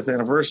 45th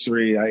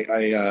anniversary,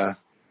 I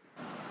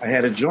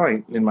had a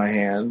joint in my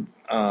hand,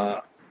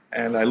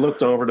 and I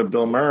looked over to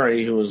Bill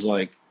Murray, who was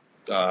like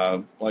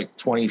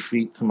 20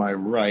 feet to my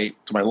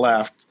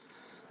left.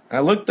 And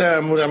I looked at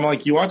him. I'm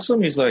like, "You want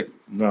some?" He's like,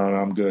 "No,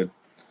 I'm good."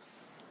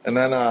 And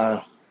then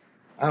I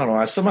don't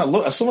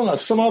know.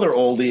 Some other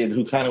old idiot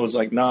who kind of was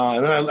like, "Nah."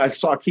 And then I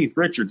saw Keith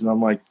Richards, and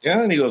I'm like,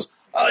 "Yeah." And he goes,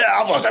 "Oh yeah,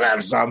 I'll fucking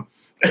have some."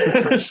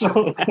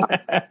 So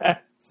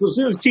as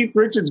soon as Keith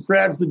Richards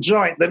grabs the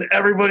joint, then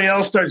everybody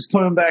else starts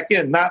coming back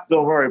in. Not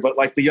Bill Murray, but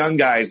like the young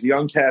guys, the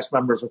young cast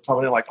members were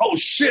coming in like, "Oh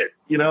shit,"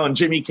 And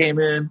Jimmy came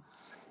in,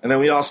 and then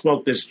we all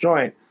smoked this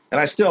joint, and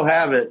I still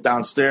have it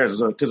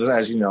downstairs because it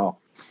has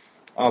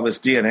all this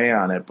DNA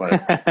on it. But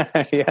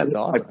yeah, it's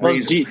awesome. Well,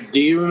 do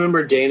you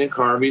remember Dana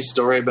Carvey's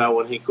story about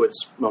when he quit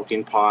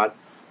smoking pot,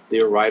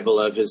 the arrival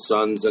of his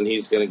sons, and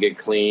he's going to get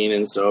clean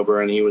and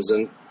sober, and he was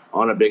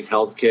on a big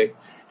health kick,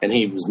 and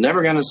he was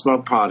never going to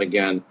smoke pot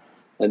again.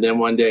 And then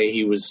one day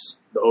he was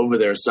over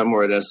there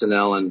somewhere at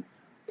SNL, and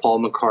Paul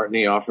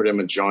McCartney offered him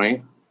a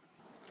joint.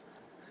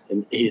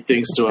 And he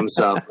thinks to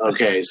himself,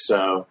 okay,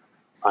 so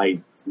I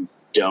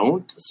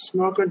don't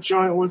smoke a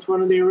joint with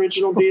one of the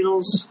original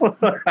Beatles.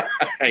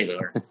 I know.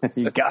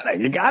 You gotta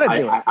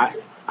do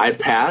it. I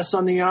pass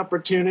on the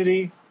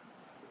opportunity,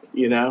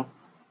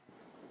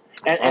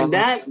 And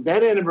that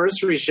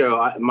anniversary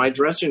show, my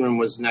dressing room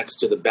was next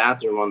to the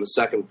bathroom on the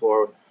second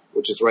floor,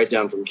 which is right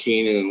down from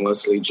Keenan and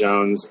Leslie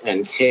Jones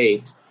and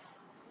Kate.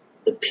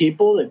 The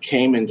people that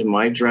came into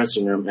my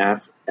dressing room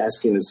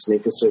asking to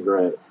sneak a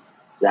cigarette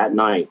that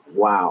night,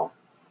 wow.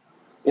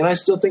 And I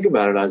still think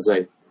about it. I was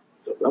like,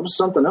 that was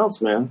something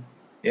else, man.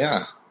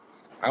 Yeah.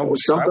 It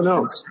was something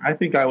else. I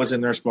think I was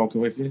in there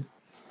smoking with you.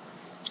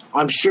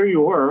 I'm sure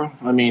you were.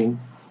 I mean.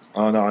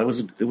 Oh, no, it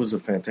was a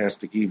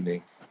fantastic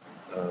evening.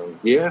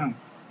 Yeah.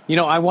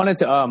 I wanted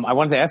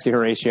to ask you,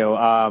 Horatio.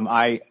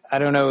 I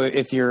don't know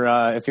if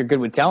you're good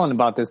with telling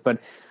about this, but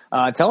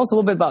tell us a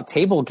little bit about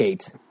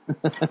Tablegate.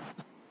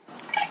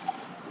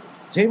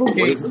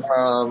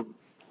 Tablegate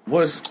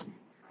was.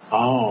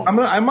 Oh,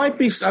 I might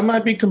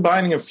be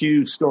combining a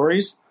few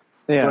stories.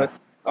 Yeah, but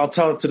I'll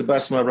tell it to the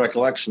best of my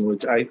recollection.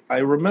 Which I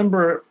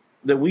remember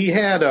that we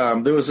had.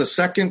 There was a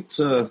second.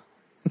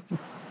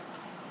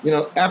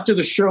 After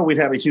the show, we'd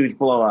have a huge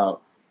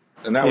blowout,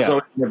 and that was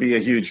always going to be a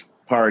huge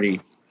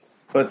party.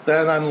 But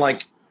then on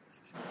like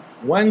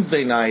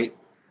Wednesday night,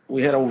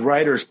 we had a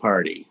writers'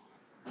 party.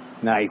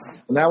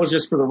 Nice. And that was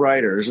just for the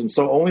writers. And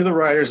so only the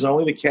writers and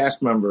only the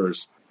cast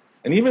members.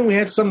 And even we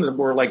had some that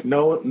were like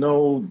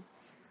no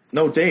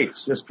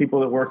dates, just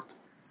people that worked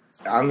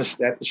at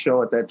the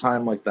show at that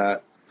time like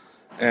that.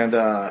 And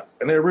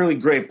they're really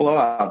great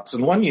blowouts.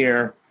 And one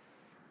year,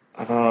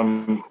 I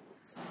don't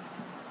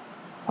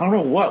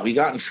know what, we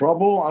got in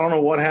trouble. I don't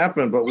know what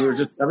happened, but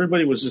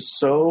everybody was just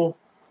so,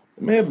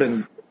 it may have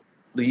been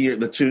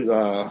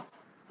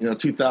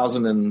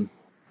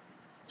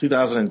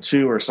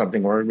 2002 or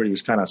something, where everybody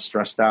was kind of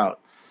stressed out.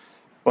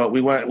 But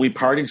we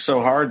partied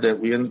so hard that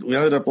we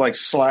ended up like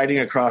sliding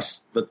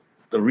across the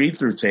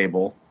read-through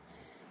table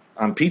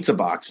on pizza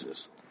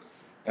boxes,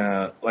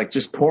 like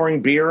just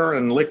pouring beer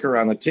and liquor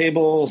on the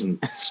tables and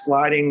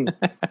sliding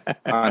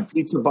on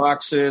pizza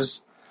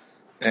boxes,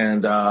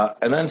 and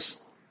then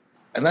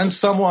I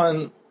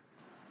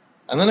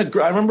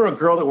remember a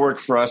girl that worked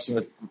for us,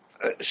 and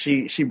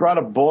she brought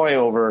a boy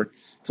over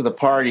to the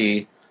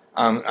party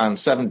on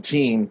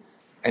 17,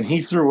 and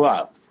he threw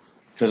up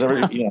because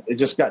it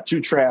just got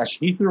too trash.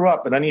 He threw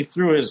up, and then he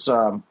threw his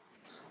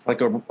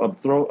like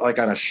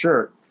on a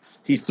shirt.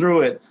 He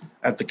threw it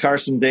at the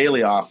Carson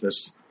Daly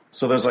office.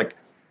 So there's like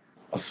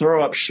a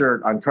throw up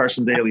shirt on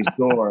Carson Daly's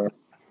door.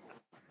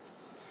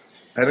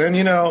 And then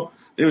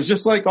it was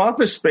just like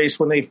Office Space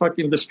when they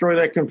fucking destroy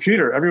that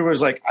computer. Everyone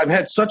was like, I've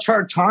had such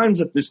hard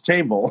times at this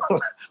table. I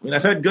mean,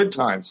 I've had good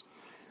times,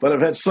 but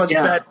I've had such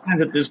bad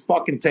times at this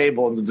fucking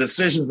table and the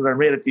decisions that are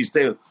made at these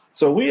tables.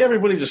 So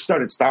everybody just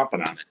started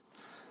stomping on it.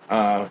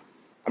 I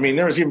mean,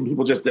 there was even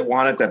people just that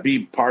wanted to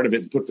be part of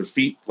it and put their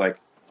feet like,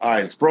 all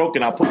right, it's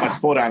broken. I'll put my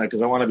foot on it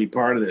because I want to be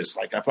part of this.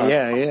 Like,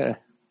 yeah.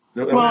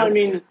 Well, I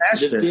mean,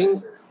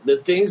 the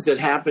things that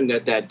happened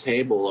at that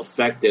table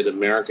affected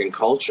American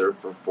culture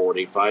for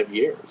 45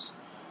 years.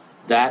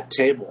 That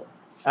table.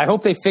 I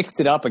hope they fixed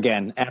it up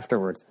again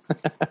afterwards.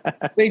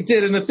 They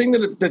did, and the thing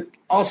that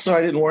also I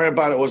didn't worry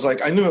about it was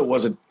like I knew it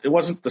wasn't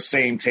the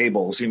same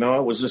tables. It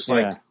was just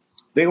like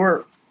they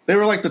were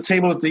like the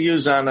table that they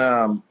use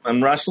on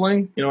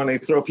wrestling. When they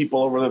throw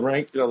people over the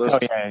ring.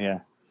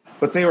 Yeah.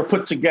 But they were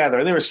put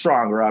together. They were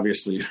stronger,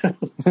 obviously.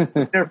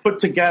 They were put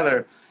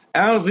together.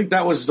 And I don't think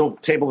that was the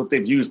table that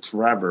they've used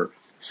forever.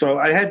 So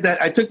I had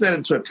that. I took that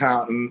into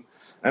account, and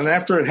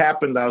after it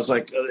happened, I was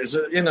like, "Is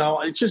it?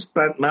 It's just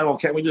bent metal.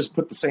 Can't we just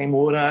put the same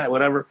wood on it,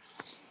 whatever?"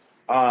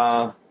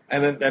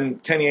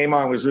 And Kenny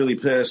Amon was really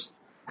pissed.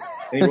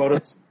 And he wrote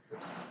us,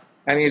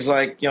 and he's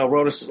like,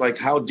 wrote us like,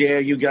 "How dare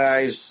you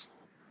guys,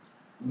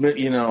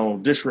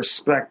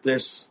 disrespect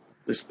this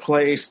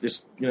place,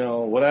 this,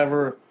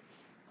 whatever."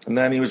 And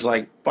then he was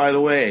like, "By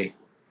the way,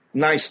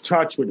 nice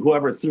touch with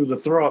whoever threw the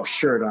throw-up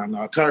shirt on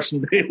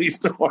Carson Daly's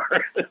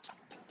door."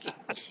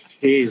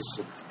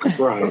 Jesus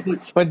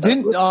Christ. But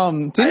didn't you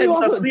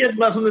also? We had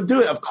nothing to do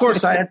with it. Of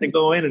course, I had to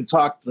go in and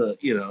talk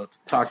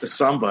to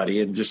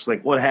somebody and just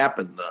like, what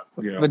happened?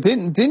 But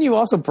didn't you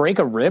also break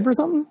a rib or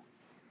something?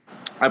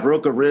 I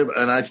broke a rib,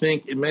 and I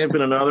think it may have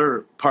been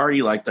another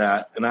party like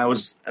that. And I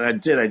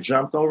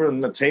jumped over on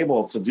the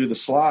table to do the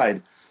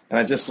slide, and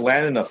I just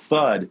landed in a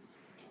thud.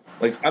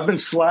 Like, I've been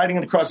sliding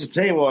across the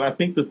table, and I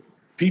think the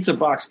pizza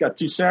box got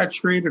too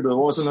saturated, or there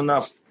wasn't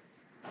enough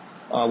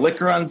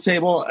liquor on the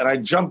table, and I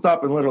jumped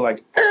up and literally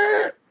like,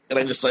 and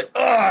I just like,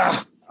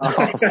 I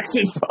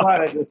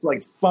just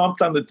like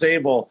bumped on the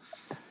table,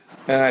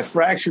 and I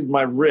fractured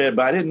my rib.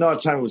 I didn't know at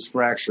the time it was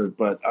fractured,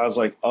 but I was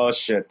like, oh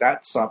shit,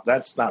 that's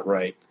not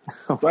right.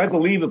 So I had to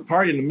leave the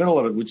party in the middle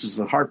of it, which is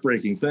a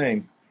heartbreaking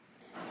thing.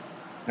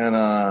 And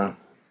and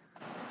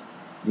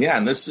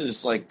this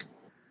is like,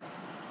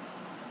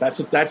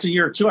 that's a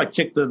year or two. I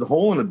kicked the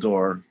hole in the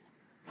door.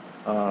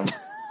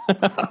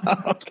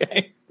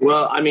 Okay.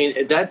 Well, I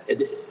mean,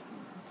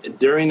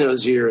 during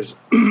those years,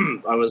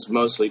 I was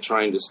mostly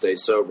trying to stay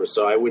sober,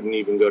 so I wouldn't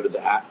even go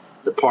to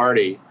the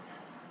party.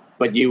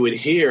 But you would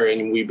hear,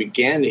 and we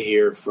began to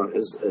hear from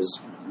as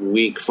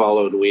week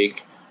followed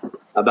week,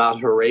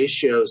 about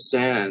Horatio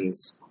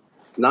Sands,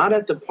 not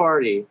at the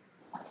party,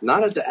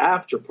 not at the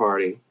after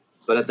party,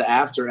 but at the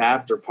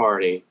after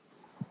party,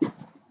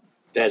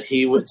 that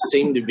he would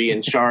seem to be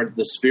in charge,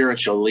 the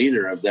spiritual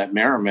leader of that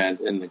merriment,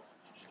 and the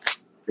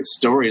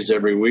stories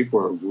every week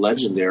were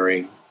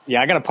legendary.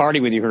 Yeah, I got to party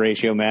with you,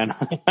 Horatio, man.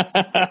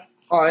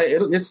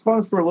 It's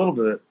fun for a little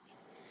bit.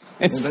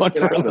 It's fun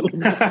for a little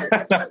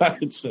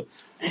bit.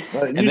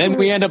 And then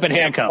we end up in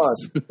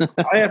handcuffs.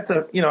 I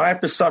have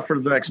to suffer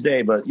the next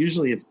day, but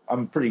usually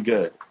I'm pretty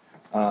good,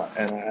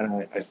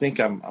 and I think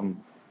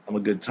I'm a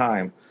good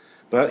time.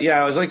 But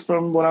yeah, I was like,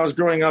 from when I was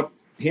growing up,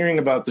 hearing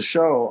about the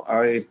show,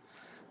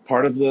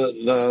 part of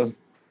the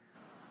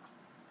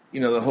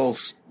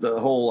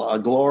whole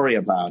glory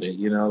about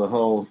it, the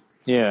whole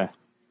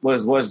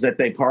was that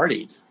they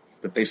partied,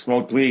 that they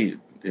smoked weed.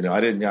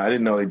 I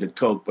didn't know they did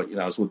coke, but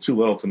I was too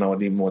little to know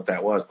even what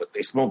that was. But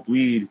they smoked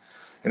weed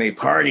and they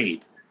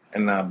partied.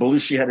 And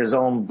Belushi had his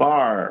own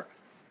bar.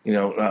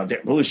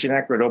 Belushi and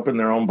Aykroyd opened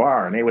their own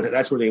bar, and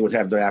that's where they would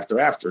have the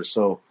after.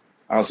 So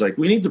I was like,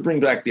 we need to bring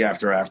back the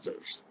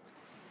afters.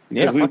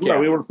 Because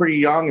we were pretty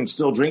young and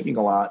still drinking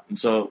a lot, and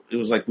so it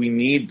was like, we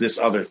need this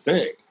other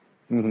thing.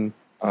 Mm-hmm.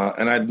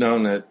 And I'd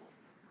known that.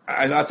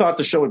 I thought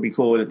the show would be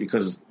cool with it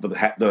because of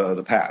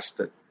the past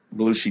that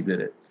Belushi did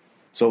it.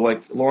 So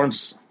like,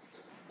 Lauren's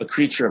a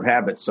creature of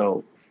habit.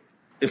 So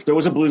if there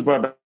was a blues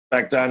bar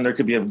back then, there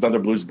could be another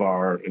blues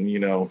bar, and he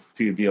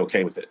would be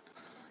okay with it,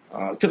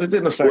 because it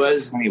didn't affect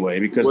us anyway.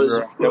 Because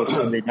there was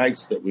Sunday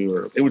nights that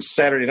it was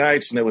Saturday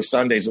nights, and it was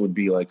Sundays. It would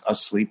be like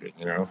us sleeping,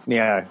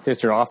 Yeah,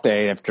 just your off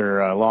day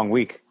after a long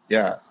week.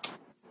 Yeah,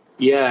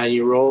 yeah.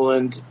 You roll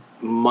in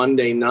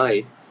Monday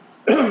night,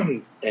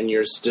 and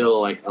you're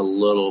still like a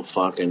little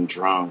fucking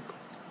drunk.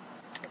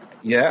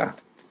 Yeah,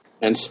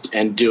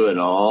 and do it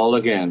all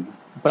again.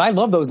 But I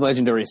love those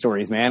legendary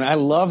stories, man. I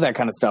love that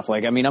kind of stuff.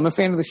 Like, I mean, I'm a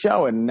fan of the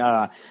show, and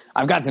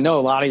I've got to know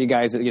a lot of you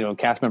guys,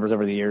 cast members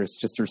over the years,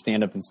 just through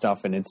stand up and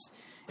stuff. And it's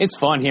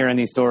fun hearing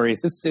these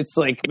stories. It's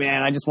like,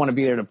 man, I just want to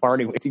be there to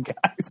party with you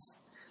guys.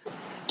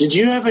 Did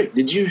you have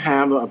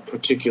a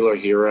particular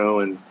hero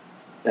in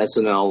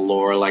SNL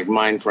lore? Like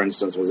mine, for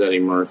instance, was Eddie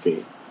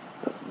Murphy.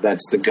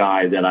 That's the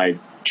guy that I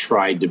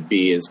tried to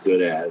be as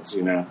good as.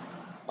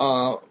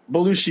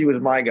 Belushi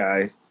was my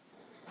guy.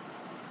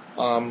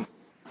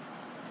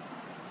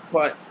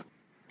 But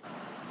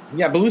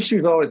yeah,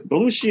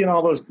 Belushi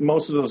and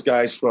most of those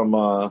guys from.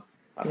 I'm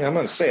going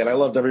to say it. I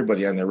loved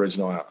everybody on the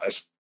original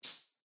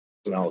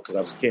SNL because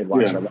I was a kid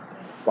watching. I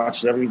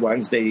watched every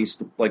Wednesday. I used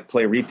to like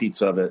play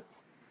repeats of it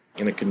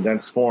in a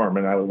condensed form,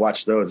 and I would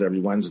watch those every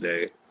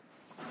Wednesday.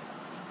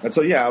 And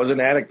so I was an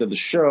addict of the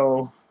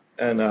show.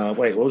 And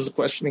wait, what was the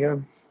question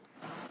again?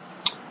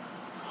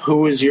 Who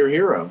was your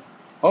hero?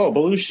 Oh,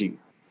 Belushi.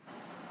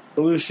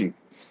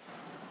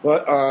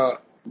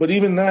 But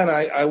even then,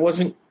 I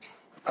wasn't.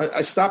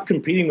 I stopped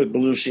competing with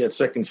Belushi at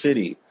Second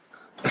City.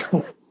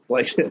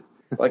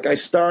 like I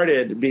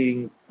started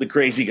being the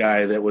crazy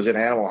guy that was in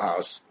Animal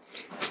House.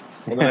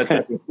 And then at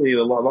Second City,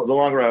 the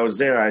longer I was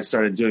there, I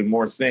started doing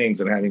more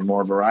things and having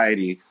more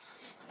variety,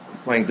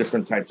 playing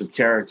different types of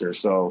characters.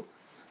 So,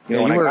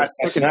 when I got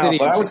Second City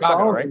in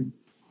Chicago, right?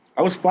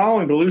 I was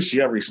following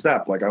Belushi every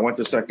step. Like, I went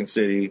to Second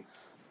City,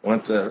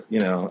 went to,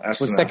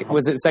 SNL.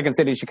 Was it Second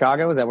City,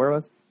 Chicago? Is that where it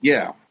was?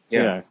 Yeah.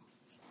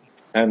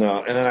 And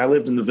then I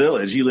lived in the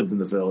Village. He lived in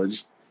the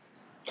Village.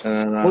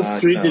 And, what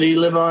street did he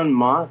live on?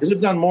 He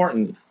lived on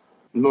Morton.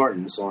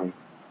 Morton, sorry.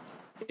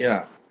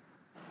 Yeah.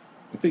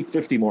 I think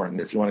 50 Morton,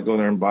 if you want to go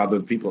there and bother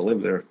the people that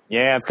live there.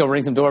 Yeah, let's go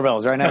ring some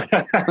doorbells right now.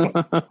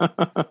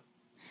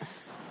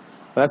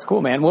 That's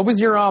cool, man. What was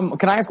your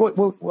can I ask what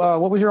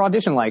was your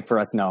audition like for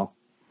SNL?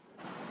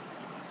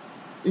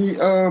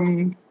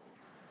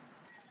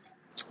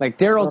 Like,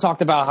 Daryl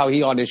talked about how he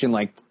auditioned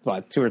like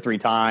 2 or 3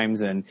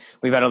 times, and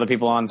we've had other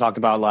people on talked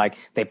about like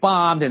they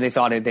bombed and they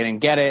thought they didn't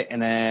get it,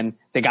 and then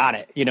they got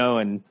it,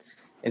 and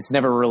it's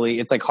never really,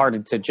 it's like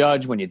hard to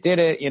judge when you did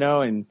it, you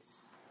know, and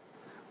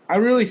I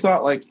really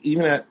thought like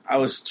I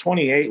was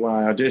 28 when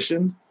I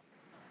auditioned,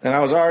 and I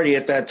was already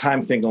at that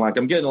time thinking like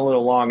I'm getting a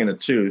little long in the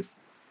tooth,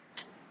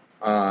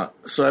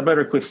 so I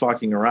better quit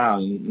fucking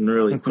around and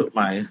really put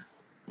my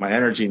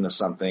energy into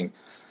something.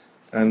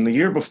 And the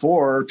year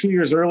before, 2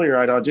 years earlier,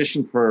 I'd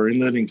auditioned for In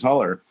Living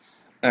Color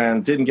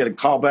and didn't get a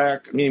call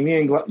back. Me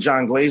and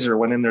John Glazer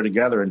went in there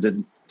together and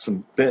did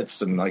some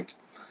bits, and like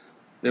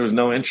there was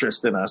no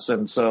interest in us.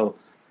 And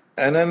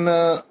then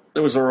there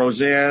was a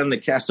Roseanne, the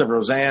cast of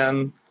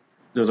Roseanne.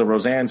 There was a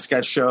Roseanne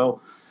sketch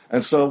show.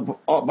 And so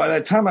by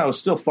that time, I was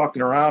still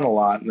fucking around a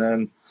lot. And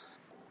then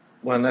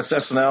when this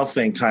SNL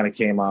thing kind of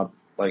came up,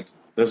 like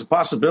there's a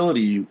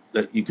possibility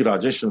that you could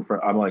audition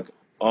for. I'm like,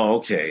 oh,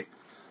 okay.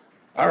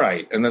 All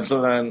right. And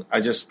then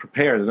I just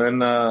prepared.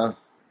 And then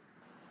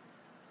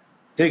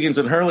Higgins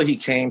and Hurley, he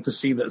came to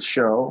see the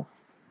show.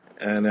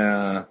 And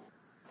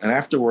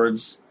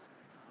afterwards,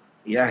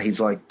 yeah,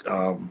 he's like,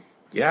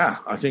 yeah,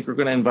 I think we're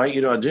going to invite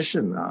you to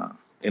audition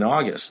in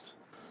August.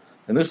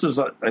 And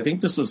I think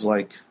this was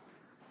like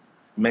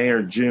May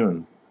or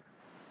June.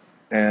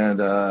 And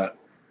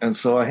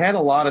so I had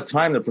a lot of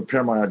time to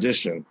prepare my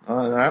audition.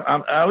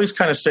 I always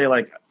kind of say,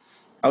 like,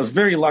 I was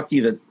very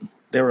lucky that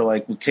they were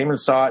like, we came and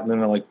saw it, and then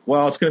they're like,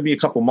 well, it's going to be a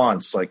couple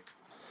months. Like,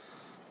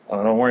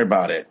 don't worry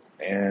about it.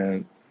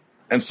 And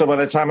so by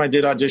the time I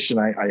did audition,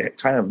 I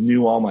kind of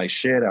knew all my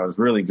shit. I was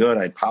really good.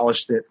 I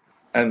polished it.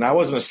 And I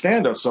wasn't a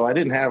stand-up, so I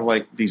didn't have,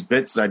 like, these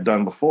bits that I'd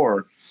done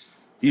before.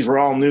 These were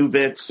all new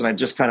bits, and I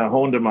just kind of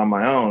honed them on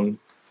my own.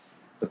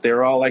 But they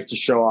were all, like, to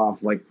show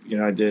off. Like, you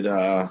know,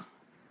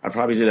 I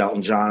probably did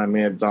Elton John. I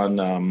may have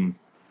done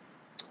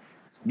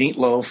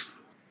Meatloaf,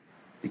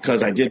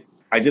 because I did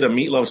a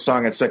Meatloaf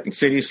song at Second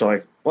City. So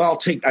I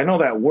know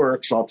that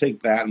works. So I'll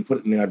take that and put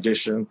it in the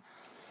audition.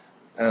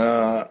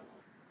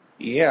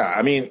 Yeah,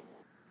 I mean,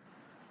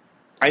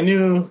 I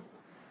knew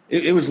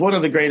it was one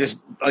of the greatest.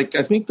 Like,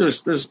 I think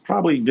there's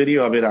probably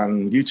video of it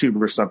on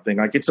YouTube or something.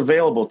 Like, it's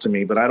available to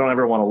me, but I don't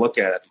ever want to look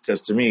at it,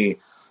 because to me,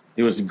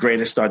 it was the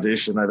greatest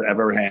audition I've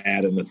ever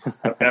had and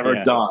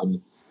ever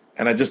done.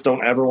 And I just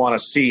don't ever want to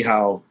see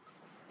how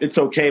it's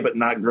okay, but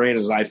not great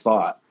as I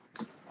thought.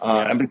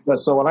 And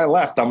so when I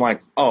left, I'm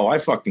like, oh,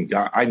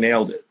 I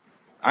nailed it.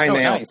 I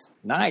nailed it.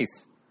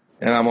 Nice.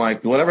 And I'm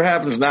like, whatever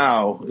happens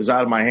now is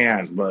out of my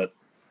hands, but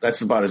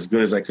that's about as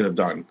good as I could have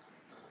done.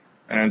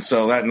 And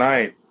so that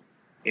night,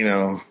 you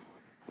know,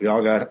 we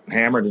all got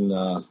hammered in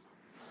the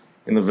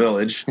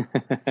village.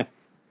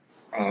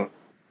 And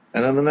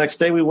then the next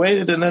day we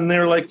waited, and then they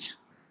were like,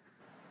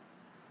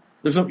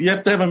 you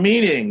have to have a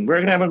meeting. We're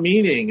going to have a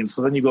meeting. And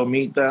so then you go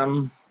meet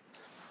them.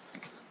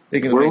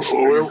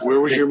 Where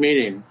was your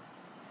meeting?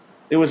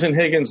 It was in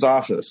Higgins'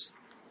 office.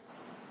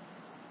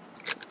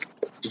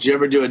 Did you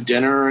ever do a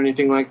dinner or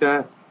anything like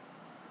that?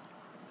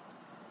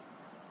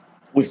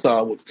 We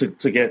thought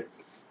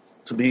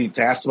to be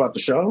asked about the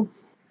show?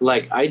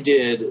 Like, I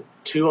did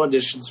 2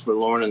 auditions for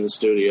Lauren in the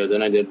studio.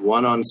 Then I did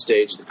one on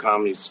stage, the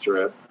comic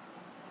strip.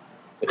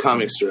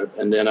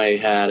 And then I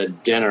had a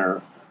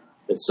dinner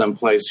at some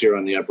place here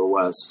on the Upper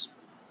West.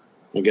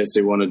 I guess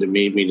they wanted to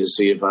meet me to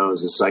see if I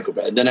was a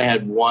psychopath. And then I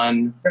had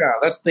one.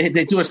 Yeah,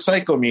 they do a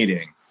psycho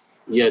meeting.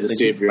 Yeah, to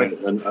see if you're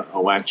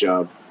a whack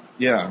job.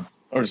 Yeah,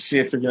 or to see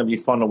if you're going to be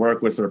fun to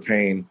work with or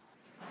pain.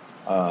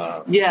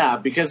 Yeah,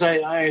 because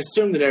I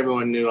assumed that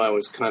everyone knew I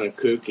was kind of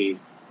kooky.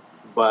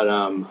 But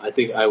I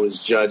think I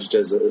was judged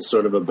as a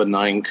sort of a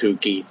benign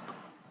kooky.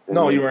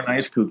 No, you were a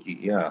nice kooky,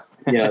 yeah.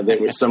 Yeah, they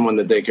were someone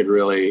that they could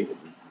really,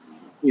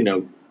 you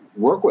know,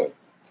 work with.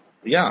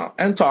 Yeah,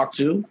 and talk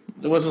to.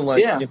 It wasn't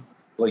like,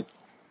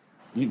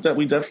 we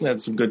definitely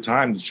had some good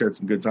times, shared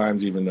some good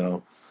times, even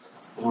though.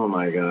 Oh,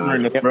 my God. We're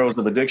in the throes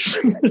of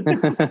addiction.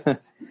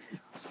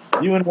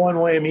 You in one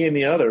way, me in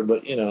the other,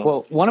 but, you know.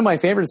 Well, one of my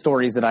favorite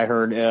stories that I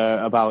heard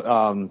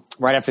about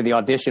right after the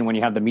audition when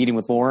you had the meeting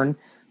with Lauren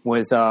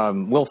was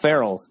Will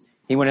Ferrell's.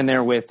 He went in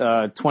there with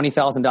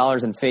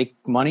 $20,000 in fake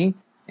money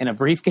in a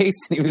briefcase,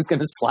 and he was going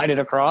to slide it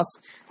across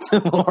to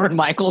Lorne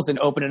Michaels and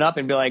open it up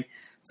and be like,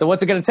 so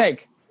what's it going to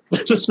take? I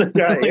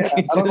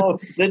don't know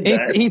if he did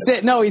that. He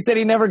said, no, he said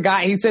he never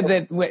got, he said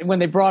that when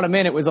they brought him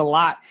in, it was a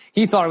lot,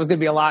 he thought it was going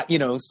to be a lot, you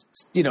know,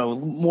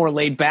 more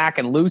laid back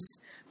and loose,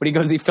 but he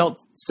goes, he felt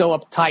so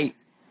uptight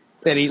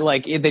that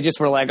they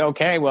just were like,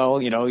 okay,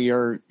 well, you know,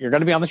 you're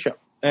going to be on the show.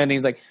 And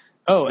he's like,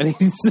 oh, and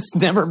he just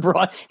never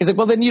he's like,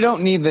 well, then you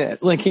don't need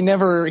that. Like, he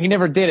never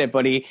did it,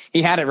 but he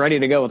had it ready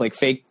to go with like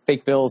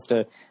fake bills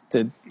to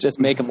just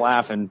make him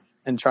laugh and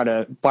try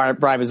to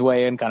bribe his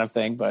way in kind of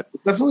thing. But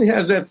it definitely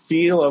has that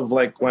feel of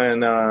like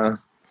when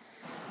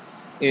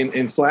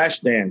in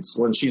Flashdance,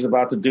 when she's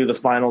about to do the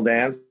final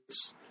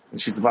dance and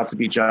she's about to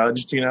be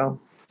judged, you know?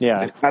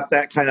 Yeah. It's got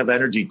that kind of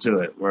energy to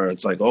it where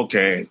it's like,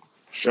 okay,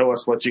 show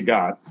us what you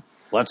got.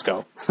 Let's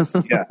go.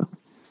 Yeah.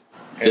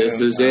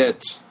 This is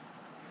it.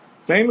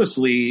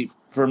 Famously,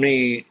 for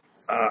me,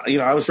 you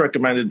know, I was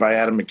recommended by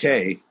Adam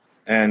McKay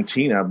and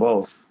Tina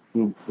both,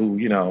 who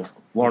you know,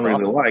 Lauren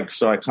really liked.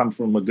 So I come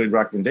from a good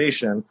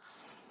recommendation.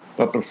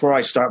 But before I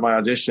start my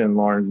audition,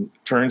 Lauren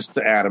turns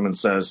to Adam and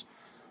says,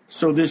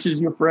 "So this is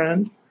your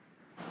friend?"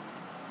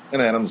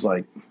 And Adam's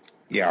like,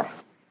 "Yeah,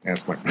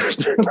 that's my friend."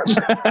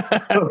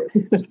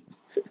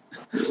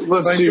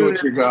 Let's see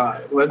what you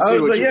got. Let's see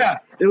what you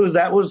got.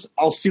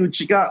 I'll see what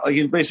you got. Like,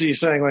 he's basically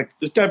saying, like,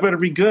 this guy better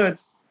be good.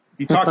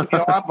 You talked to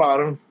me a lot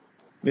about him,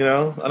 and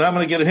I'm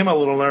going to get him a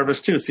little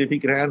nervous too, see if he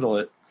can handle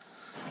it.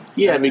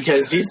 Yeah,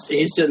 because he's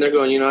sitting there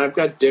going, I've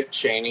got Dick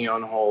Cheney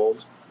on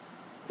hold,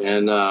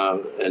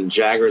 and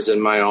Jagger's in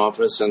my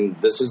office, and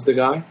this is the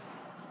guy.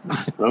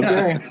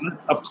 Okay.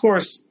 Of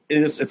course,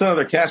 it's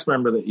another cast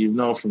member that you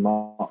know from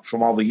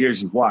all the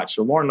years you've watched.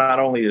 So Lauren not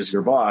only is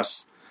your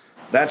boss.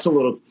 That's a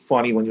little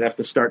funny when you have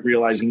to start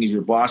realizing he's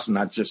your boss and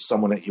not just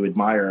someone that you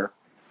admire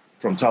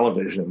from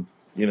television,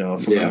 from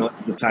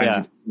the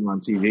time you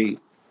on TV.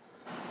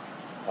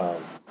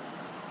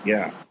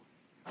 Yeah.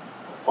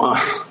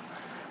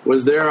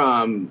 Was there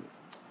a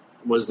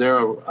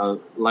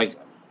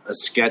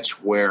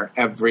sketch where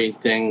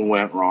everything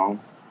went wrong?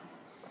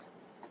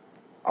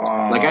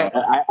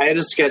 I had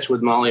a sketch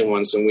with Molly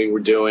once, and we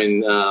were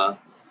doing a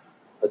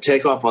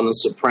takeoff on The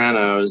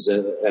Sopranos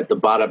at the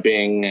Bada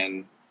Bing,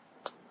 and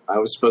I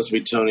was supposed to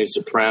be Tony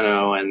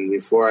Soprano, and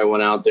before I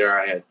went out there,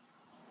 I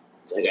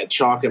got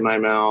chalk in my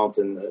mouth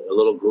and a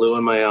little glue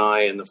in my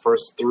eye, and the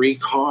first 3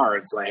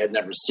 cards I had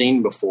never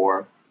seen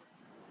before.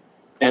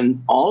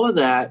 And all of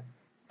that,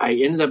 I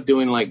ended up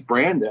doing like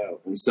Brando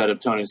instead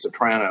of Tony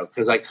Soprano,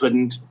 because I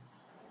couldn't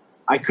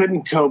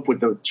cope with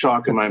the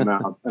chalk in my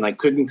mouth, and I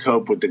couldn't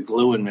cope with the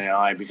glue in my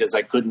eye because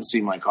I couldn't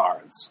see my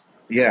cards.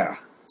 Yeah.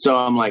 So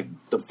I'm like,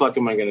 the fuck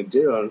am I going to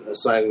do? I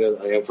decided,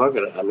 fuck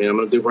it. I'm going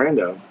to do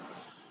Brando.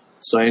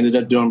 So I ended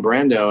up doing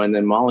Brando, and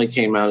then Molly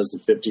came out as the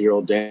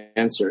 50-year-old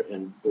dancer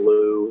and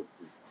blew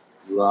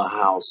the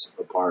house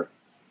apart.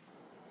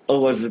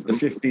 Oh, was it the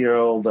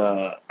 50-year-old,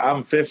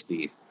 I'm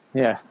 50?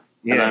 Yeah.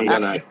 Yeah, and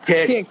I'm going to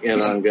kick,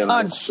 and I'm going to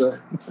punch.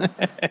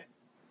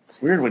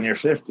 It's weird when you're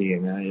 50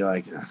 and you're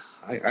like,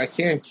 I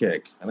can't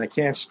kick and I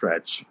can't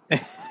stretch.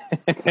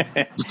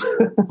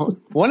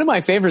 One of my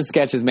favorite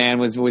sketches, man,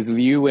 was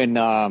you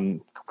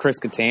and Chris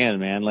Kattan,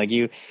 man. Like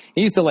he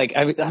used to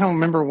I don't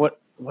remember what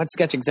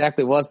sketch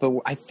exactly it was, but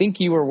I think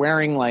you were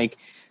wearing like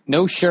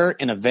no shirt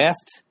and a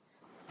vest,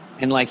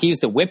 and like he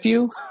used to whip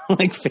you,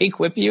 like fake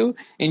whip you,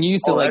 and you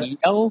used to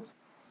yell.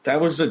 That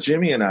was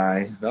Jimmy and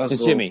I. That was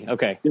Jimmy.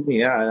 Okay. Jimmy,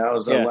 yeah, and I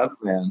was a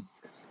Leatherman.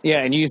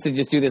 Yeah, and you used to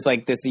just do this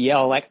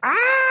yell, like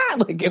ah,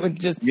 like it would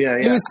just. Yeah.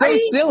 It was so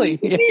silly.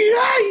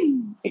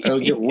 I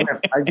get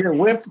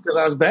whipped because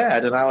I was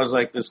bad, and I was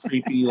like this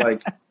creepy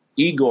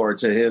Igor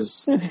to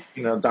his,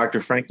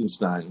 Dr.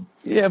 Frankenstein.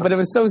 Yeah, but it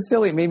was so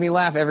silly. It made me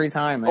laugh every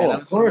time, man. Oh,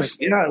 of course.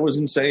 Yeah, it was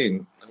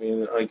insane. I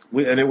mean,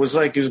 and it was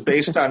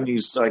based on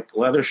these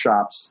leather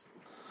shops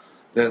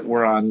that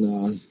were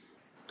on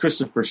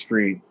Christopher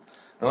Street.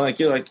 And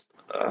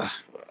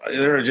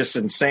they were just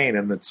insane.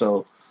 And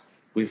so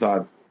we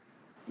thought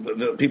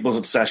the people's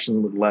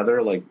obsession with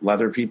leather, like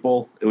leather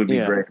people, it would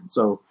be great.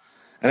 So,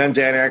 and then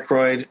Dan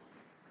Aykroyd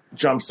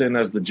jumps in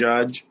as the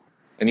judge.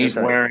 And he's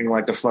wearing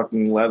a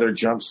fucking leather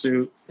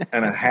jumpsuit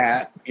and a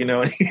hat,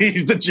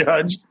 he's the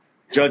judge,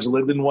 Judge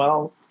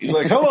Lindenwell. He's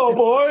like, "Hello,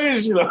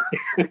 boys,"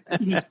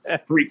 He's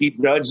freaky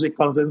judge that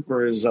comes in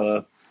for his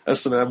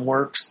S&M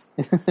works.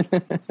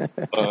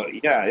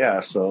 Yeah.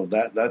 So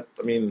that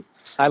I mean,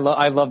 I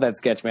love that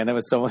sketch, man. That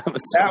was so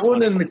that funny.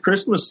 one and the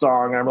Christmas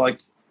song. I'm like,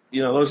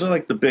 those are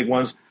the big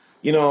ones.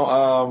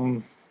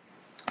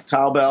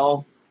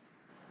 Cowbell.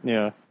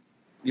 Yeah.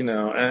 And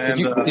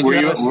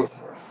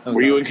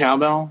were you in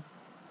Cowbell?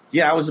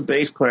 Yeah, I was a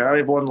bass player. I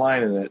have one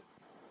line in it.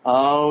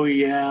 Oh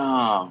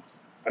yeah.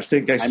 I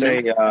think I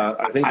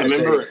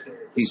remember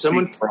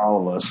someone for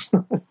all of us.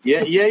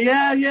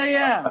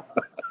 Yeah.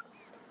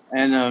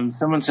 And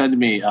someone said to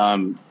me,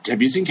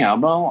 "Have you seen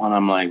Cowbell?" And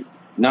I'm like,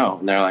 "No."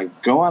 And they're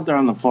like, "Go out there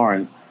on the floor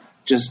and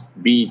just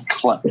be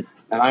clipped."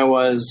 And I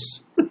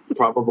was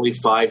probably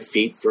 5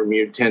 feet from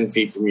you, 10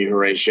 feet from you,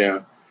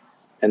 Horatio.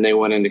 And they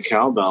went into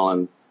Cowbell,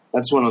 and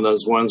that's one of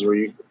those ones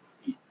where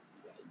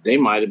they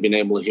might have been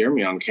able to hear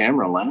me on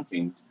camera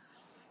laughing.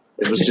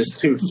 It was just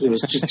too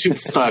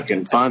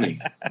fucking funny.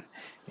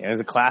 Yeah, it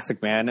was a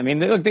classic, man. I mean,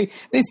 look, they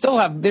still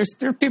have, there's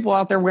people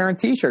out there wearing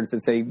T-shirts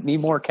that say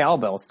 "Need more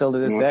Cowbell" still to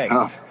this day.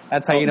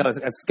 That's how you know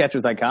a sketch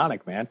was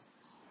iconic, man.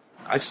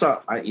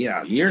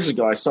 Years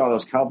ago I saw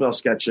those Cowbell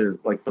sketches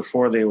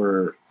before they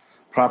were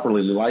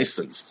properly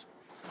licensed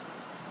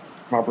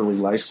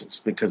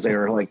because they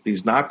were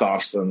these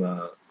knockoffs in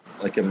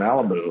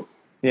Malibu.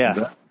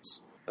 Yeah.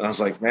 And I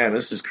was like, man,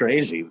 this is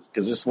crazy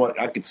because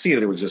I could see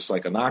that it was just a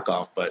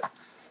knockoff, but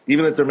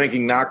even that they're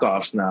making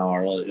knockoffs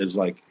now is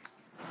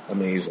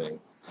amazing.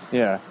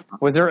 Yeah.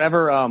 Was there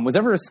ever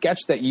a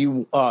sketch that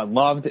you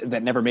loved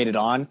that never made it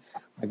on?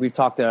 We've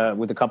talked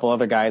with a couple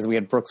other guys. We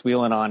had Brooks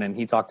Wheelan on, and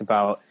he talked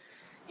about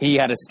he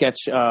had a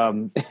sketch.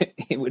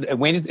 It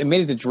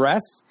made it to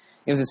Dress.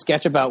 It was a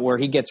sketch about where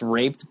he gets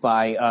raped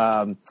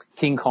by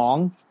King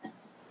Kong.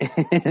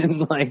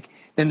 and like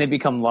then they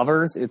become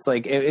lovers. It's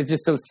like it's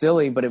just so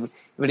silly, but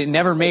it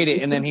never made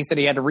it. And then he said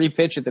he had to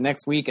repitch it the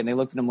next week, and they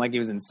looked at him like he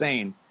was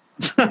insane.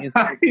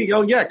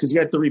 Oh yeah, because you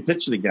had to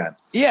repitch it again.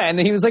 Yeah, and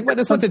then he was like, "Well,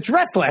 this was a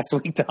dress last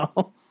week,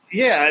 though."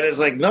 Yeah, and it's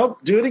like, nope,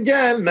 do it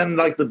again. And then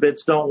like the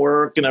bits don't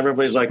work, and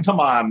everybody's like, "Come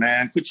on,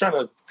 man, quit trying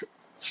to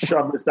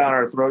shove this down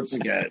our throats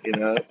again." You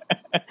know?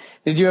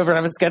 Did you ever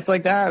have a sketch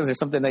like that? Is there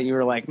something that you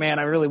were like, "Man,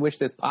 I really wish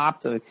this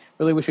popped. I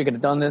really wish we could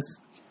have done this"?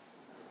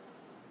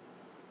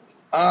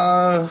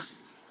 I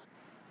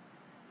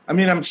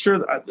mean, I'm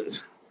sure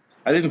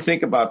I didn't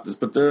think about this,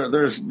 but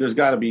there's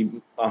got to be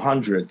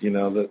 100. You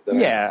know that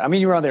yeah, I mean,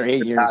 you were on there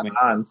 8 years.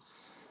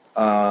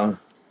 On.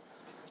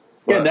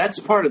 Yeah, that's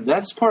part of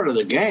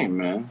the game,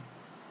 man.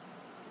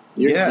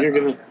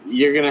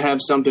 You're gonna have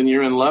something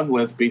you're in love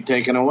with be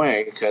taken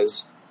away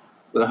because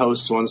the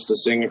host wants to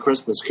sing a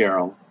Christmas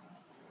carol.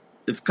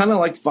 It's kind of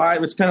like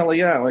 5. It's kind of like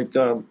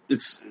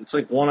it's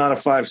like 1 out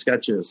of 5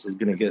 sketches is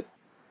gonna get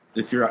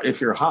if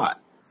you're hot.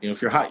 You know,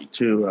 if you're hot,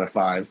 2 out of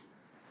 5.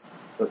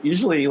 But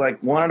usually, like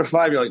 1 out of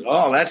 5, you're like,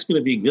 oh, that's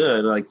gonna be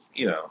good. Like,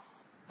 you know.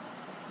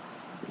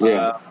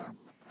 Yeah.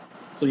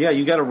 So yeah,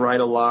 you got to write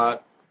a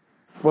lot.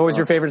 What was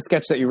your favorite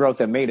sketch that you wrote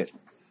that made it?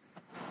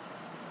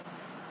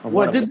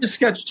 Well, I did this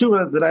sketch too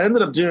that I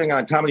ended up doing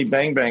on Comedy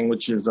Bang Bang,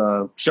 which is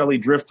Shelley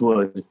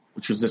Driftwood,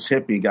 which was this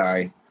hippie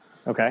guy,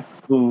 okay,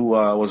 who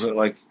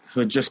who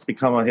had just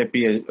become a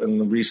hippie in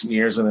the recent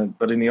years,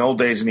 but in the old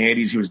days in the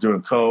 '80s, he was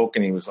doing coke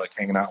and he was like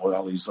hanging out with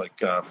all these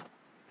like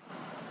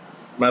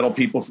metal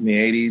people from the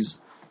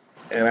 '80s,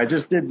 and I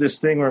just did this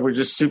thing where we're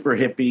just super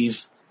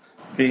hippies,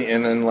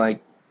 and I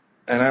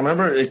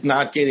remember it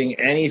not getting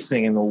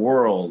anything in the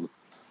world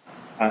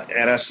at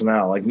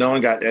SNL. Like no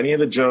one got any of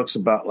the jokes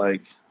about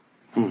like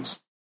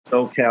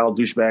SoCal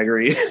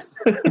douchebaggery,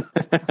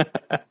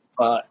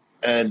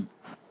 and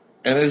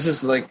it's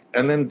just like,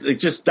 and then it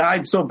just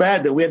died so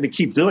bad that we had to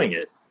keep doing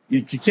it.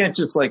 You can't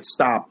just like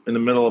stop in the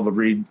middle of a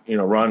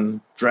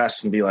run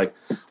dress and be like,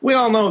 we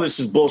all know this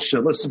is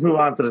bullshit. Let's just move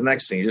on to the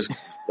next thing. You just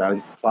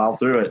gotta plow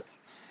through it.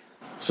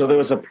 So there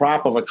was a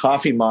prop of a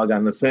coffee mug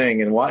on the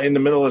thing, and in the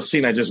middle of the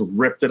scene, I just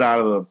ripped it out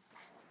of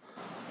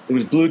it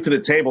was glued to the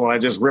table, and I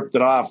just ripped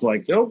it off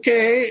like,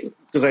 okay,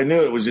 because I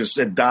knew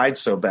it died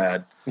so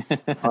bad.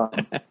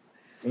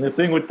 And the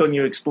thing with when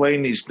you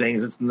explain these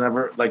things, it's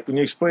never like when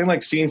you explain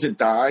like scenes that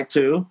die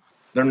too,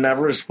 they're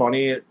never as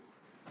funny.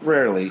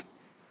 Rarely.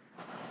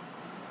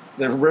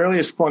 They're rarely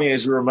as funny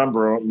as you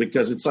remember them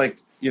because it's like,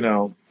 you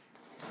know,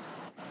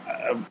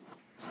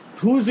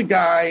 who's the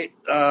guy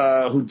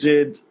who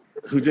did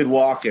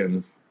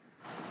Walk-In?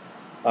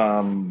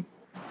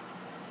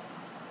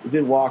 He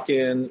did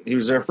Walk-In. He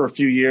was there for a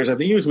few years. I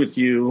think he was with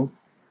you.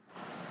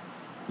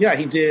 Yeah,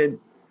 he did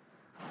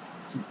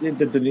the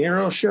De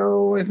Niro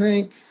show, I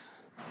think.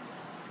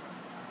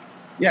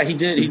 Yeah, he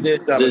did. The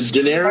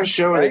De Niro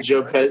show and the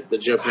Joe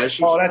Pesci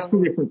show? Oh, that's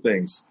 2 different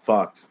things.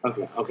 Fuck.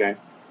 Okay.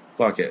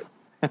 Fuck it.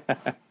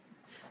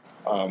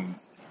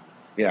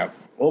 Yeah.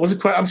 What was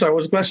the question? I'm sorry. What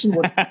was the question?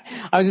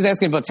 I was just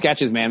asking about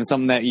sketches, man.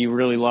 Something that you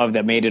really loved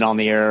that made it on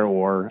the air,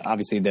 or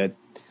obviously that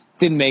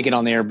didn't make it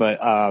on the air, but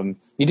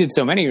you did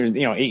so many, 8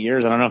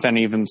 years. I don't know if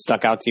any of them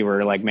stuck out to you where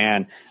you're like,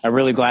 man, I'm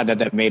really glad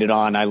that made it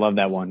on. I love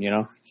that one, you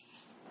know?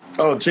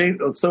 Oh,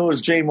 so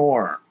was Jay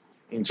Moore.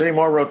 And Jay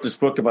Moore wrote this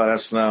book about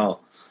SNL.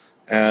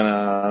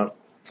 And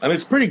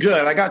it's pretty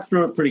good. I got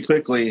through it pretty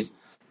quickly.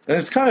 And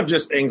it's kind of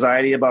just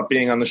anxiety about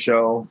being on the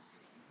show.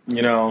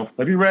 You know,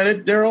 have you read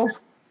it, Daryl?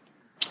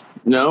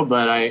 No,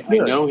 but I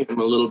know him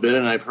a little bit,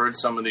 and I've heard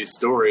some of these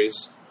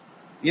stories.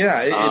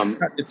 Yeah,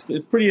 it's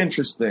pretty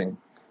interesting.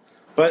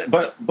 But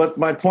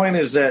my point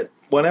is that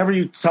whenever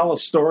you tell a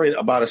story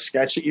about a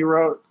sketch that you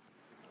wrote,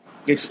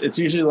 it's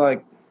usually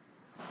like.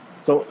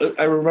 So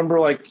I remember,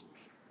 like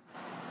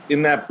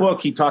in that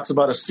book, he talks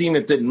about a scene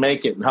that didn't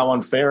make it and how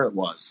unfair it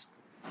was,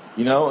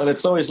 you know. And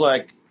it's always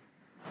like,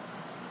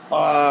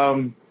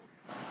 Clown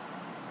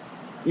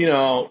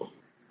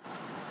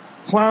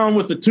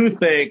with the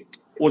Toothache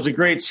was a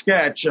great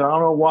sketch. And I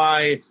don't know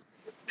why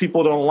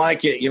people don't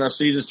like it, you know.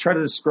 So you just try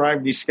to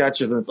describe these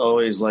sketches, and it's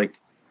always like,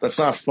 that's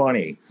not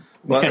funny.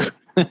 But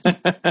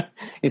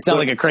you sound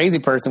like a crazy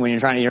person when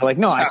you're like,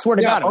 no, I swear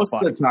to God, it was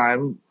most of the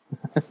time.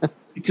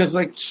 Because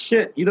like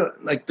shit,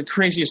 like the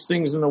craziest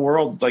things in the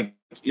world, like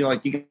you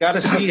got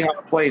to see how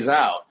it plays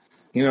out.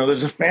 You know,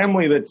 there's a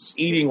family that's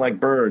eating like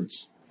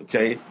birds.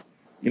 Okay,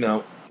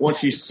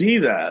 once you see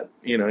that,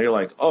 you're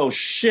like, oh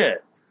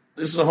shit,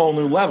 this is a whole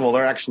new level.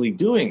 They're actually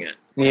doing it.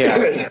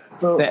 Yeah,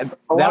 so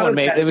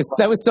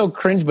that was so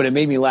cringe, but it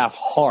made me laugh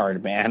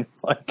hard, man.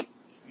 Like,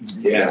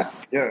 yeah,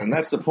 and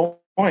that's the point.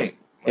 Like,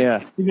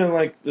 yeah, even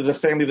like there's a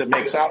family that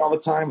makes out all the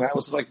time. That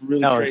was like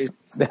really crazy.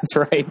 That's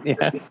right.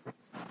 Yeah.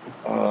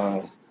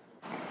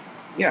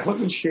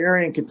 Fucking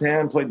Sherry and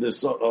Catan played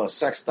this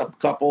sexed up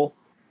couple,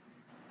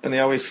 and they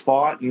always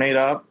fought and made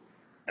up,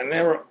 and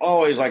they were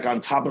always like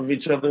on top of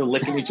each other,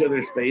 licking each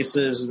other's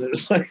faces, and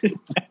it's like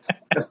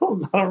I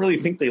don't really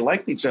think they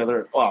liked each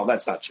other. Well,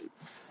 that's not true.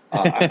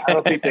 I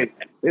don't think they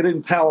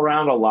didn't pal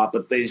around a lot,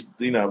 but they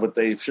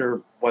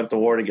sure went to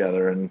war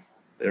together, and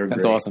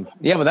That's great. awesome.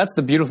 Yeah, but that's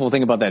the beautiful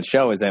thing about that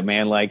show is that,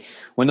 man, like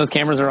when those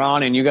cameras are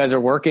on and you guys are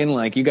working,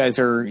 like you guys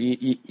are,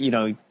 you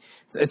know,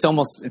 it's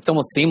almost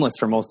seamless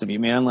for most of you,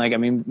 man. Like, I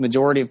mean,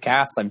 majority of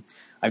casts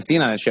I've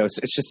seen on that show.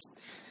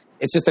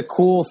 It's just a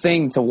cool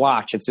thing to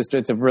watch.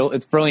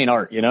 It's brilliant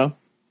art, you know?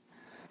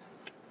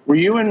 Were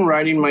you in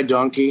Riding My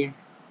Donkey?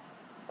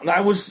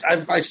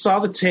 I saw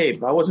the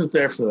tape. I wasn't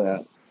there for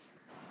that.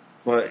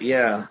 But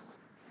yeah.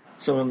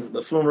 Someone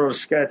wrote a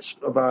sketch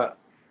about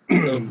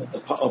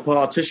a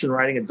politician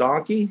riding a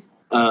donkey.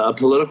 A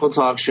political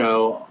talk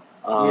show.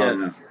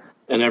 And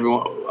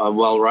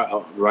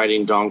everyone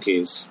riding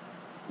donkeys.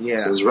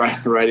 Yeah. I was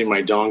riding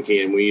my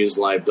donkey, and we used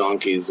live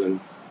donkeys. And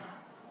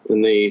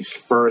in the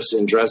first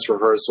in dress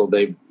rehearsal,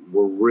 they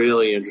were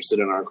really interested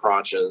in our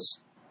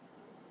crotches,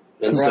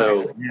 and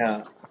so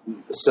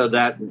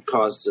that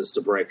caused us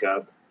to break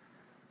up.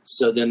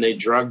 So then they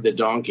drugged the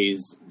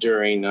donkeys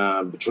during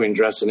between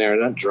dress and air.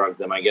 Not drug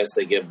them. I guess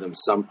they give them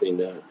something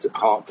to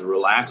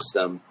relax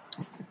them.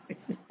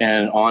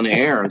 And on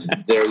air,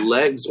 their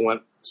legs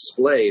went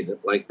splayed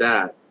like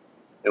that,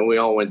 and we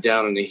all went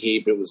down in a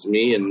heap. It was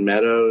me and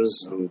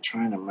Meadows. I'm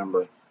trying to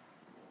remember.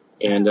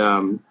 And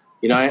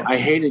you know, I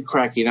hated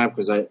cracking up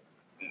because I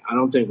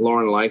don't think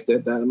Lauren liked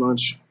it that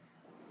much,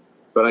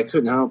 but I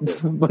couldn't help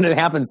it. But it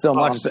happens so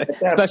much,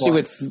 especially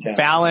with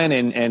Fallon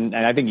and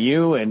I think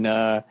you and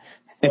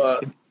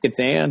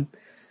Catan.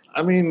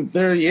 I mean,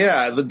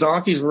 the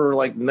donkeys were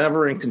like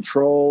never in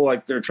control.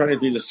 Like they're trying to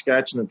do the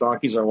sketch and the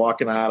donkeys are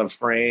walking out of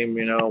frame.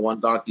 You know, one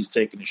donkey's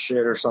taking a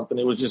shit or something.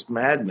 It was just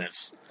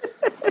madness.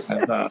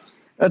 And,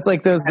 that's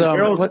like those.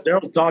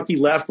 Daryl's donkey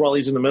left while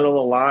he's in the middle of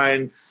the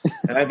line,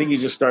 and I think he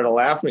just started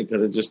laughing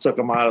because it just took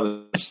him out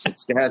of the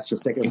sketch.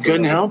 He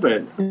couldn't help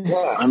it.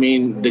 Yeah. I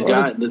mean,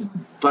 the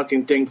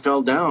fucking thing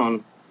fell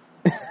down,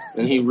 and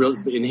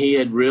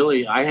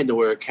I had to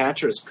wear a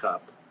catcher's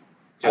cup.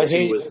 I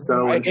hate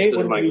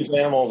when we use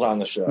animals on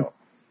the show.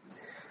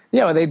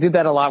 Yeah, well, they did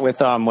that a lot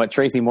with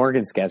Tracy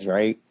Morgan sketch,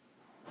 right?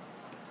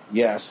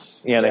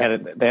 Yes. Yeah, they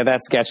had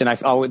that sketch, and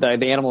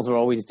the animals would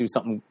always do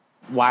something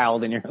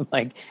wild, and you're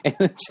like,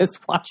 and just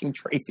watching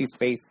Tracy's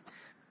face.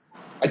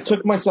 I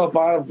took myself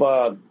out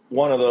of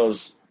one of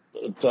those.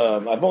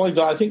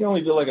 I think I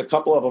only did like a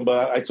couple of them,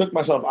 but I took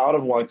myself out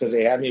of one because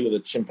they had me with a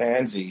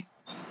chimpanzee,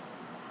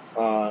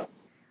 and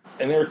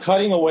they were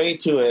cutting away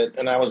to it,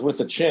 and I was with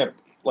a chimp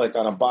like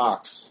on a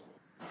box,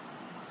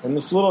 and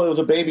it was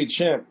a baby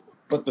chimp,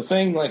 but the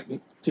thing like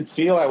could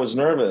feel I was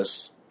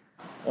nervous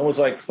and was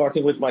like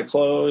fucking with my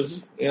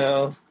clothes, you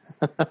know,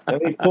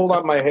 and he pulled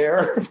on my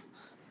hair.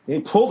 He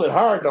pulled it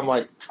hard, and I'm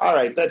like, all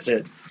right, that's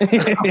it.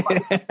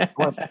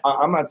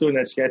 I'm not doing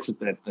that sketch with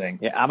that thing.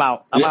 Yeah, I'm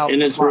out.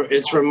 And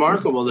it's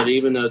remarkable that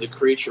even though the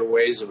creature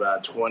weighs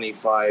about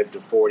 25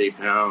 to 40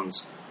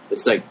 pounds,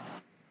 it's like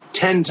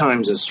 10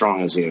 times as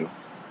strong as you.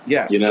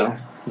 Yes. You know?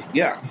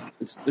 Yeah.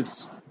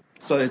 It's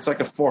like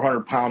a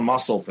 400-pound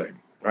muscle thing,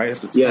 right?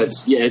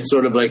 It's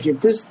sort of like if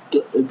this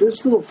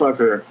little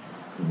fucker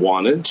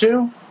wanted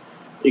to,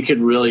 he could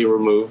really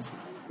remove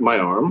my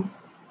arm.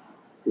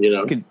 You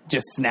know, could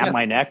just snap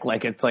my neck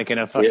like it's like in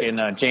a fucking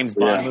James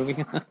Bond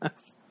movie.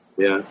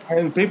 Yeah.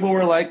 And people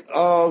were like,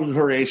 "Oh,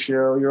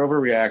 Horatio, you're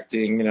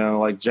overreacting." You know,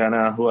 like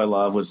Jenna, who I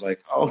love, was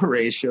like, "Oh,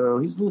 Horatio,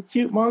 he's a little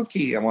cute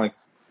monkey." I'm like,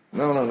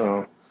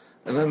 No.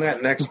 And then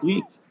that next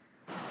week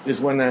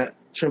is when that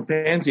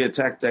chimpanzee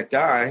attacked that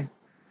guy,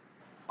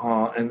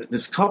 and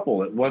this couple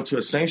that went to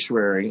a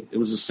sanctuary. It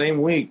was the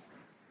same week.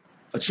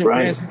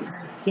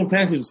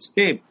 Chimpanzee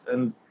escaped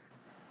and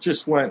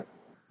just went.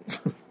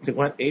 They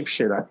went ape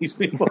shit on these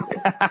people.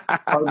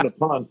 Pardon the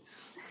pun.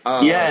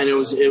 And it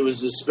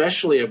was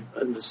especially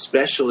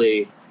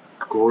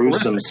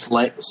gruesome,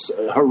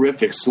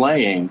 horrific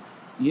slaying.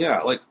 Yeah,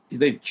 like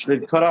they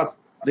cut off.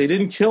 They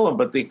didn't kill him,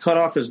 but they cut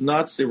off his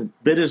nuts. They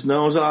bit his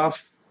nose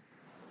off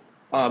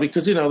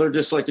because they're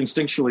just like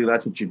instinctually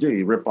that's what you do.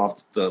 You rip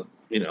off the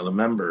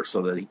member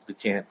so that he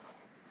can't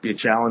be a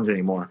challenge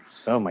anymore.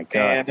 Oh my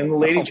god! And the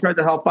lady tried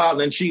to help out, and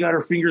then she got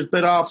her fingers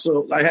bit off.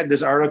 So I had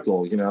this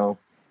article,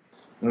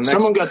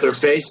 Someone got their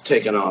face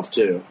taken off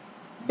too.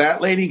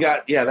 That lady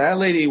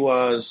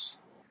was.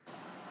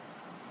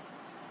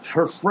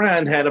 Her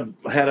friend had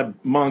a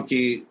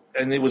monkey,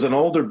 and it was an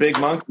older big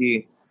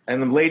monkey,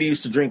 and the lady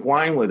used to drink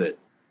wine with it.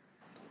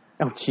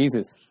 Oh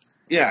Jesus!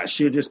 Yeah,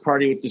 she would just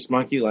party with this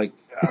monkey. Like,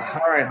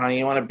 all right, honey,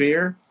 you want a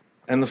beer?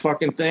 And the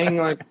fucking thing,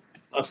 like,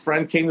 a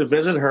friend came to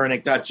visit her, and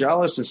it got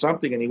jealous or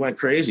something, and he went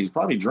crazy. He's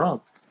probably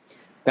drunk.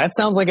 That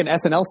sounds like an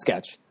SNL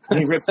sketch.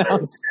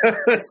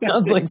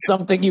 Sounds like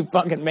something you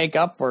fucking make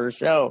up for a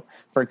show,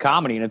 for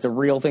comedy, and it's a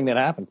real thing that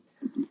happened.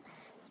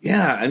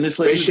 Yeah, and this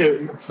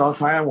lady fell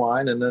high on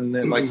wine, and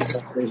then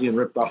crazy and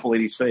ripped off a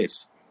lady's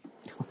face.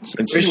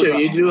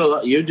 Tricia,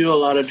 you do a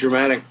lot of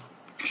dramatic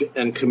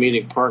and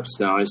comedic parts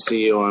now. I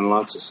see you on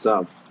lots of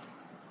stuff.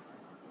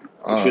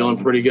 You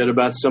feeling pretty good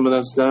about some of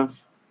that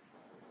stuff?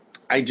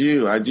 I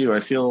do. I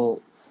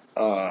feel,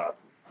 but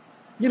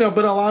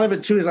a lot of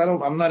it too is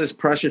I'm not as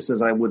precious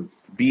as I would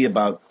be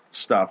about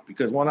stuff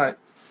because when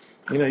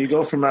you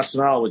go from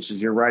SNL, which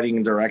is your writing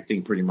and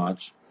directing pretty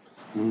much,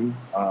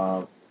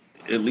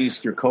 At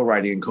least you're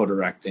co-writing and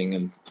co-directing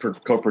and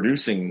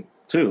co-producing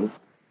too.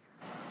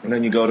 And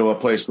then you go to a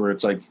place where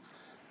it's like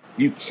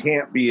you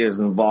can't be as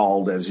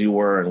involved as you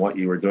were in what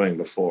you were doing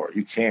before.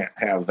 You can't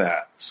have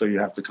that. So you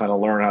have to kind of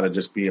learn how to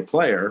just be a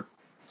player.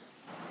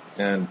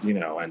 And,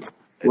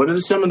 what are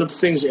some of the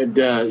things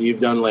that you've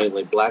done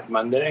lately? Black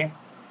Monday?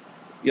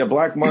 Yeah,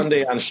 Black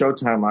Monday on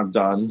Showtime I've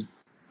done.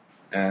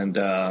 And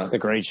It's a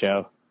great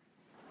show.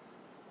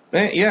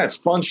 yeah, it's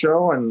a fun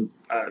show and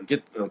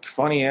get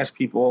funny-ass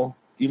people.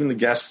 Even the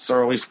guests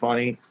are always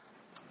funny.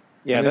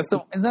 Yeah,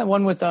 isn't that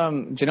one with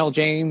Janelle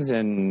James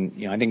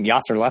and I think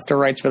Yasser Lester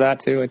writes for that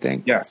too. I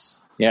think.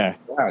 Yes. Yeah.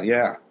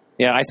 Yeah.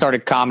 Yeah, I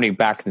started comedy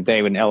back in the day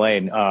in L.A.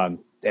 and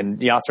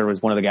Yasser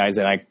was one of the guys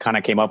that I kind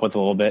of came up with a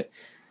little bit.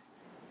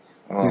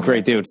 He's a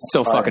great dude.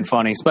 So fucking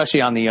funny,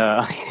 especially on the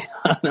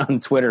on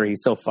Twitter.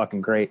 He's so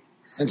fucking great.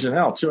 And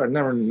Janelle too. I've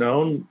never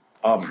known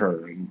of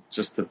her, and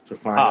just to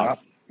find out.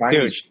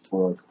 Dude.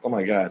 Oh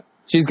my god.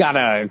 She's got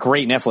a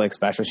great Netflix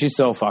special. She's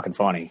so fucking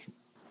funny.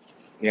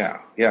 Yeah.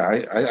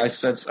 I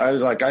said I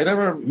was like I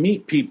never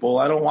meet people.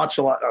 I don't watch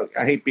a lot.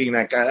 I hate being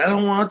that guy. I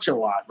don't watch a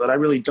lot, but I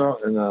really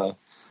don't. And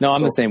no,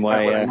 I'm the same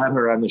way. When I met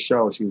her on the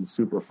show, she was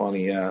super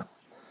funny. Yeah.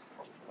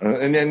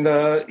 And then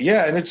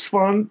and it's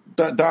fun.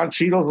 Don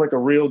Cheadle's like a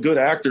real good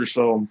actor,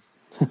 so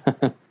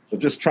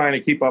just trying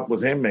to keep up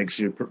with him makes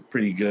you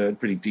pretty good,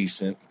 pretty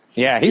decent.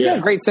 Yeah, he's got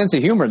a great sense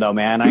of humor, though,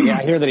 man.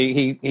 I hear that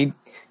he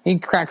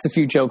cracks a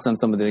few jokes on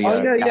some of the.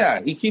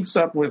 Yeah. He keeps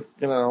up with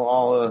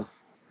all the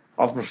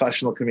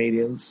professional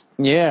comedians.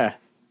 Yeah.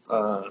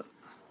 So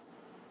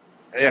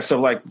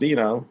like he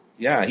knows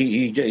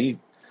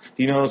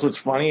what's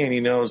funny and he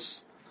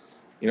knows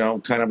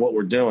kind of what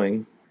we're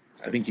doing.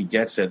 I think he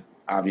gets it,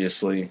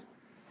 obviously.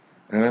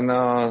 And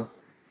then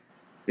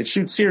it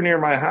shoots here near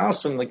my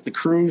house, and like the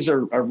crews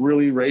are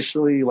really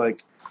racially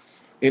like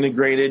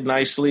integrated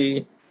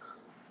nicely.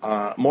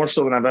 More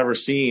so than I've ever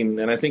seen,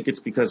 and I think it's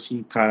because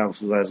he kind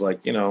of was like,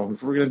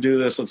 if we're going to do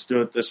this, let's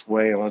do it this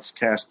way, and let's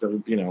cast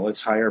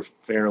let's hire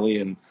fairly,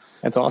 and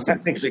that's awesome.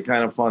 That makes it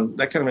kind of fun.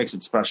 That kind of makes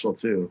it special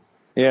too.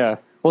 Yeah.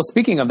 Well,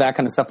 speaking of that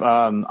kind of stuff,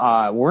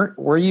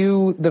 were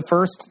you the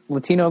first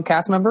Latino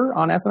cast member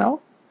on SNL?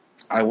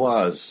 I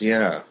was.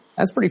 Yeah.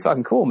 That's pretty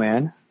fucking cool,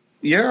 man.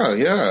 Yeah.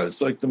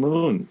 It's like the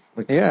moon.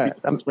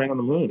 I'm spraying on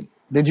the moon.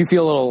 Did you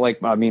feel a little I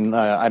don't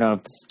know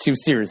if it's too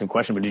serious a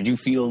question, but did you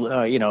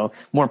feel,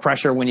 more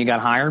pressure when you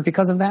got hired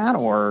because of that,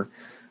 or?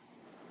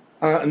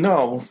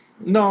 No,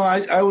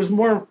 I was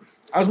more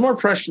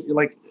pressure.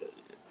 Like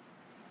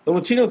the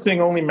Latino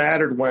thing only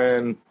mattered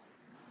in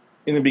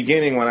the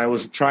beginning when I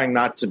was trying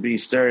not to be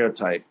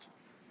stereotyped.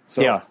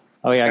 So yeah.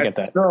 Oh yeah, I get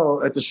that.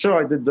 At the show,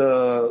 I did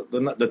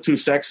the Too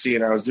Sexy,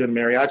 and I was doing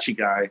Mariachi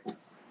Guy,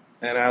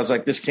 and I was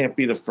like, this can't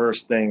be the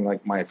first thing,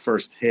 like my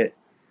first hit.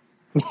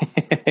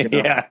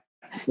 Yeah.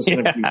 Just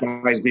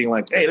guys being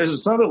like, hey, there's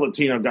this other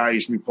Latino guy you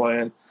should be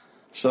playing.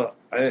 So,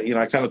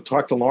 I kind of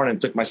talked to Lauren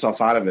and took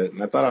myself out of it.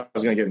 And I thought I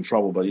was going to get in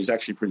trouble, but he's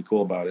actually pretty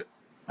cool about it.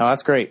 Oh,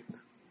 that's great.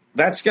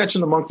 That sketch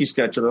and the monkey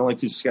sketch are the only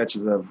two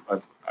sketches that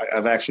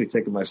I've actually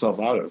taken myself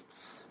out of.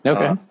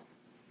 Okay.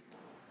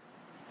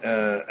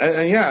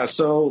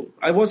 So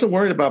I wasn't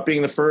worried about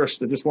being the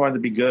first. I just wanted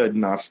to be good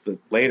enough that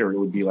later it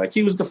would be like,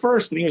 he was the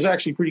first and he was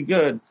actually pretty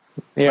good.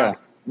 Yeah.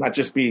 Not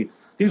just he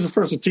was the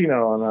first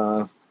Latino, and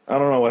I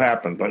don't know what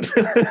happened, but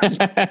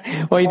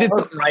well, you did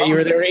something right. You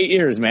were there 8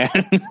 years, man.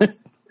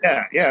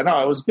 Yeah.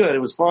 No, it was good. It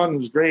was fun. It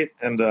was great,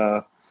 and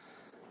I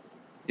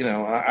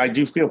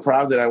do feel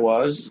proud that I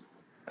was,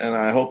 and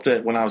I hope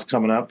that when I was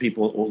coming up,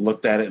 people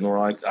looked at it and were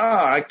like,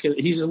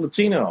 he's a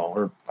Latino,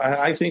 or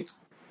I think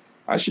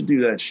I should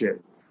do that shit.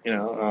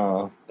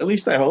 At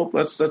least I hope.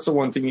 That's the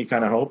one thing you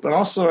kind of hope. And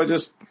also, I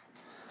just,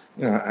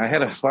 I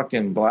had a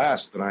fucking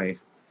blast, and I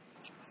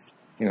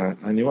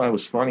knew I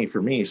was funny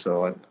for me,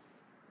 so I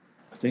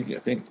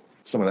think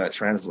some of that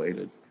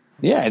translated.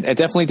 Yeah, it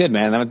definitely did,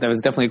 man. That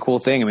was definitely a cool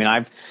thing. I mean,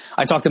 I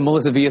talked to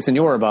Melissa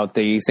Villaseñor about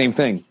the same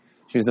thing.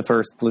 She was the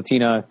first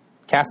Latina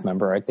cast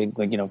member, I think,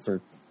 for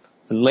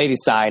the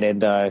ladies' side,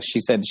 and she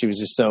said she was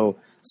just so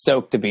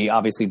stoked to be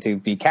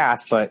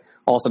cast, but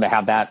also to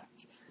have that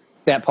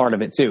part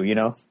of it too.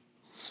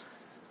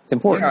 It's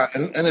important.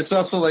 Yeah, and it's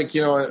also like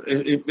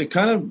it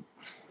kind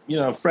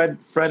of Fred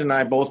and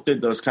I both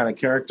did those kind of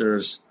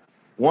characters.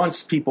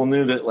 Once people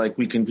knew that like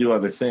we can do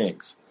other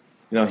things.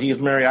 He's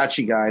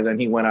Mariachi Guy. Then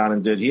he went on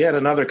and he had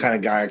another kind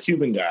of guy, a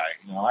Cuban guy.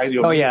 Ay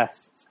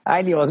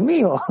Dios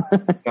mío.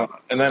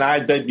 And then I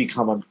did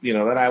become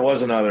then I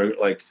was another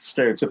like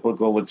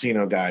stereotypical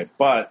Latino guy,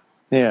 but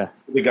yeah,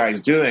 the guy's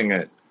doing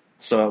it.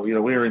 So, we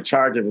were in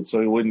charge of it so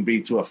it wouldn't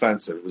be too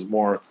offensive. It was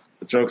more,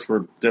 the jokes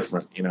were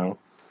different,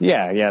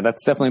 Yeah,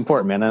 that's definitely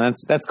important, man. And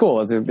that's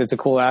cool. It's a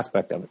cool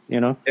aspect of it,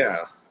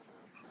 Yeah.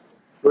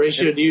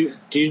 Horatio, do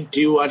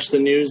you watch the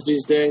news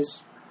these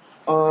days?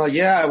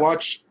 Yeah,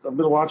 I've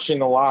been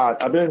watching a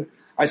lot.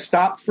 I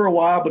stopped for a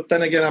while, but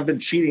then again, I've been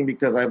cheating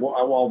because I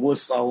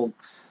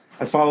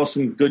follow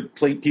some good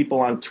people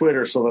on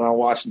Twitter, so that I'll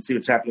watch and see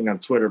what's happening on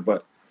Twitter.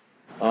 But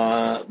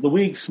the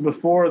weeks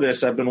before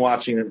this, I've been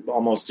watching it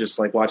almost just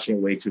like watching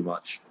it way too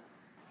much.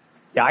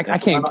 Yeah, I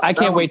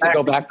can't wait to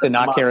go back to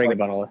not caring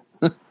about all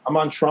that. I'm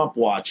on Trump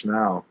watch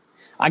now.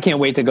 I can't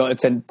wait to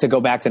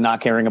go back to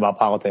not caring about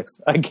politics.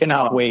 I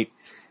cannot wait.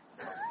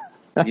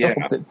 Yeah,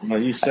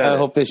 you said. I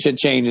hope this shit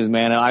changes,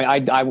 man. I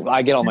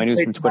get all my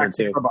news from Twitter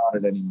too. About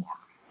it anymore.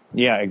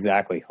 Yeah,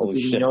 exactly.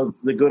 Holy shit.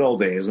 The good old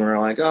days when we're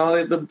like,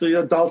 oh, the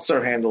adults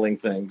are handling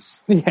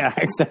things. Yeah,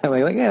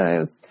 exactly. Like,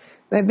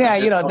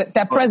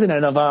 that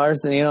president of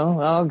ours,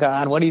 oh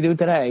God, what did he do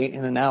today?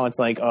 And now it's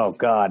like, oh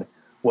God,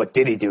 what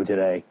did he do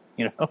today?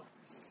 Well,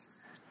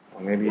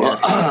 maybe. Well,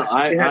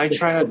 I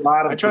try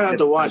not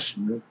to watch.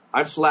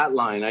 I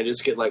flatline. I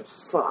just get like,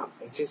 fuck.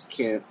 I just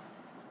can't.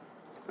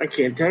 I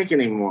can't take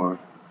anymore.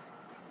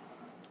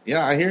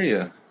 Yeah, I hear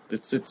you.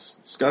 It's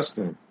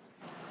disgusting.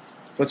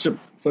 Such a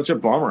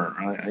bummer.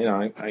 When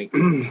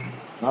I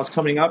was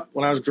coming up,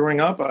 when I was growing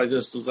up, I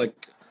just was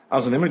like, I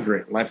was an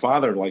immigrant. My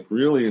father like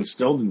really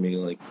instilled in me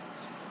like,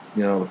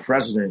 the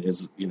president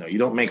is, you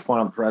don't make fun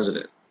of the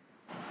president.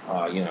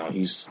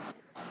 He's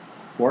an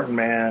important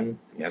man.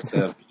 You have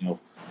to,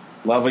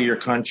 love of your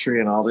country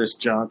and all this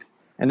junk.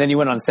 And then you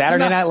went on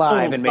Saturday Night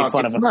Live and made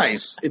fun of him.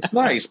 It's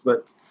nice,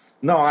 but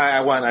no,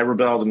 I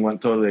rebelled and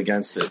went totally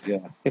against it.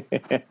 Yeah.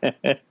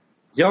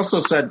 He also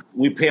said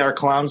we pay our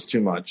clowns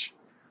too much,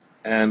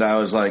 and I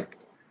was like,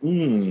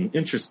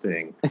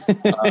 interesting.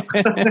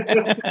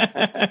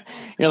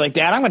 You're like,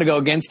 Dad, I'm going to go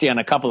against you on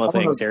a couple of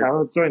things here. I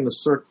was joining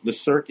the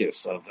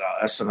circus of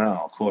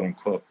SNL, quote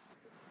unquote.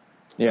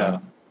 Yeah.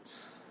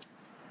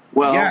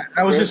 Well, yeah,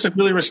 I was just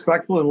really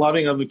respectful and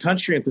loving of the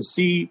country, and to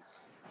see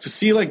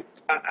like,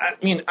 I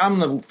mean, I'm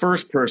the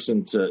first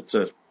person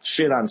to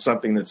shit on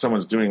something that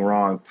someone's doing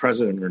wrong,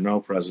 president or no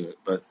president,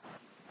 but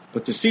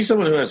to see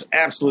someone who has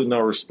absolutely no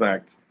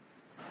respect,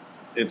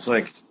 it's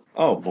like,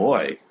 oh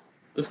boy,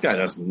 this guy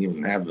doesn't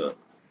even have the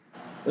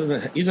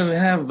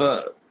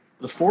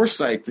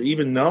foresight to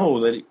even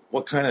know that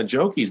what kind of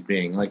joke he's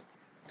being like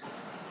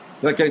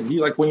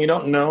when you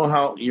don't know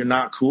how you're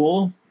not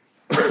cool.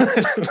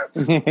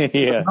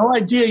 Yeah. No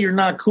idea you're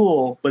not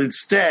cool, but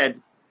instead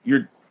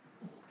you're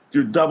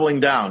doubling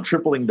down,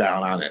 tripling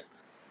down on it.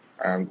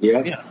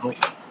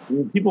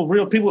 People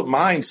with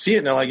minds see it,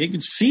 and they're like, you can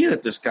see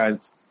that this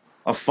guy's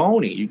a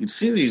phony. You can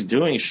see that he's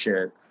doing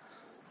shit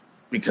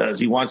because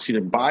he wants you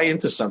to buy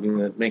into something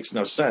that makes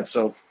no sense.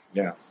 So,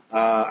 yeah,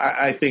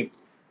 I think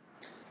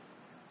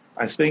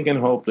and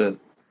hope that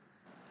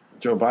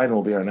Joe Biden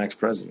will be our next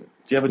president.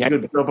 Do you have a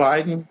good Joe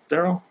Biden,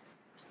 Daryl?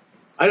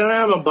 I don't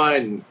have a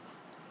Biden.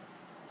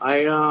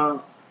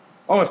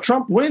 If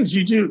Trump wins,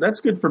 you do. That's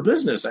good for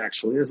business,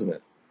 actually, isn't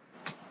it?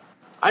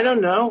 I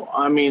don't know.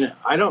 I mean,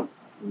 I don't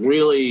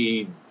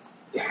really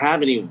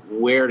have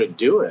anywhere to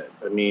do it.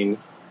 I mean,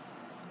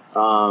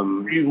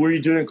 were you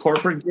doing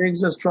corporate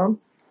gigs as Trump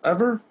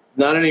ever?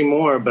 Not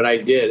anymore, but I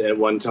did at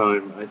one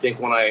time. I think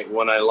when I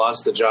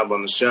lost the job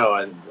on the show,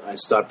 I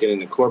stopped getting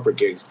the corporate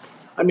gigs.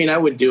 I mean, I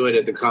would do it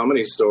at the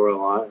Comedy Store a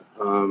lot,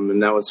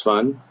 and that was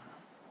fun.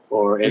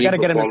 Or you got to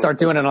get him to start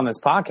doing it on this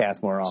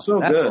podcast more often. So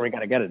That's good. where we got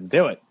to get him to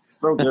do it.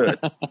 So good.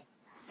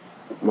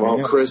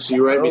 Well, Chris,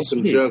 you write me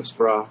some jokes,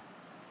 bro.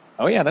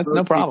 Oh yeah, that's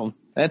no problem.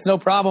 That's no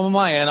problem on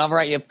my end. I'll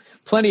write you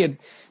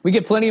we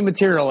get plenty of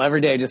material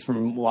every day just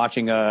from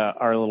watching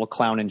our little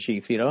clown in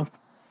chief, When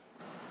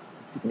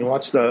you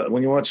watch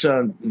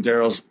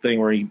Daryl's thing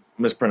where he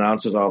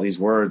mispronounces all these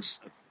words,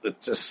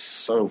 it's just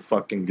so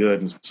fucking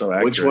good and so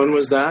accurate. Which one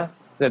was that?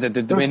 The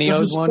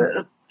Dominios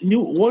one?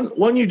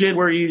 One you did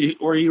where you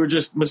were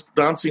just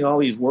mispronouncing all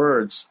these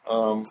words.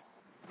 The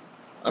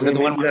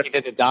one where he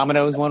did the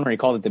Dominoes one where he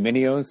called it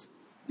Dominios?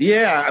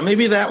 Yeah,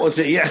 maybe that was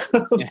it. Yeah,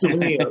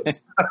 Dominios.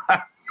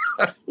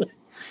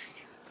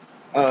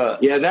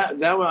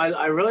 That one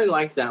I really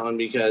liked that one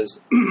because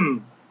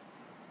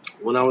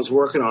when I was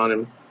working on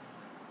him,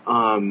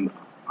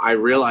 I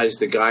realized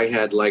the guy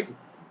had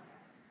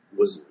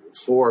was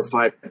 4 or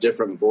 5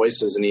 different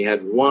voices, and he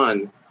had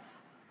one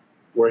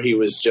where he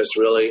was just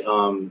really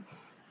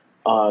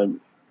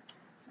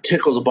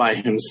tickled by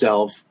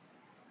himself,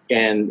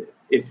 and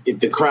if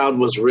the crowd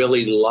was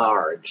really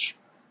large,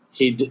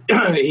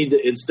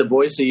 it's the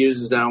voice he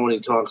uses now when he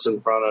talks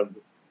in front of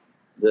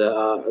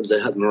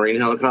the Marine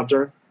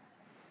helicopter.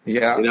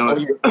 Yeah,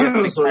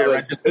 sort of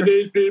like,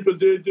 these people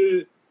did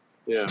it.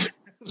 Yeah.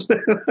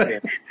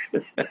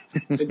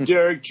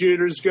 Derek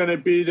Jeter's gonna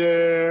be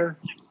there.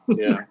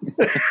 Yeah.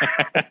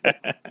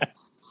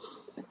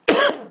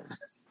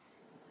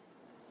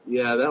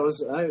 Yeah, that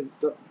was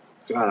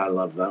God. I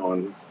love that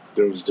one.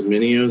 There was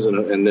Dominios,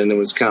 and then there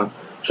was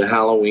the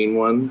Halloween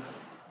one.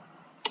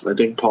 I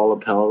think Paula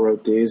Pell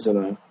wrote these,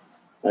 and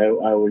I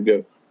would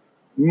go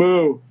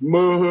moo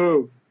moo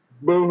hoo,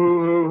 boo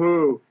hoo hoo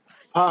hoo,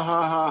 ha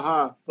ha ha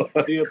ha,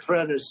 The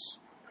Apprentice.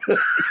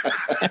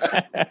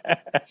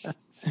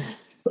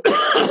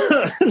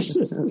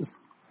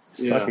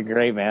 Fucking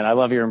great, man! I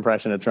love your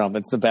impression of Trump.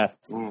 It's the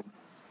best.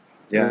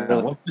 Yeah.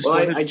 Well,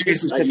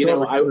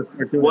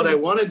 what I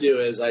want to do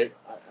is I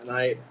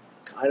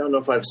don't know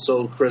if I've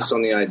sold Chris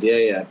on the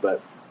idea yet,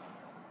 but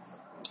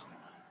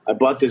I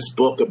bought this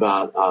book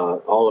about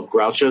all of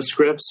Groucho's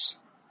scripts.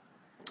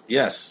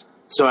 Yes.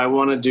 So I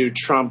want to do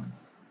Trump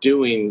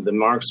doing the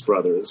Marx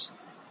Brothers,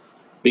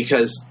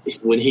 because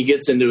when he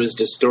gets into his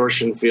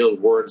distortion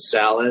field word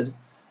salad,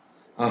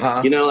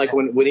 Uh-huh. you know, like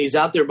when he's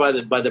out there by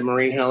the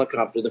Marine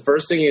helicopter, the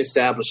first thing he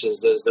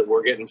establishes is that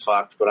we're getting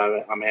fucked, but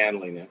I'm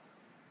handling it.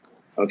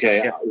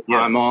 Okay,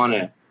 Yeah. I'm on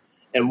it.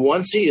 And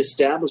once he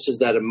establishes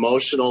that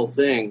emotional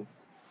thing,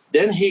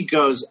 then he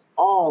goes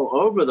all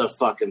over the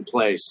fucking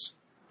place.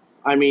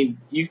 I mean,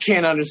 you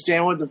can't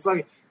understand what the fuck,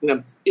 you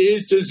know,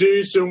 east is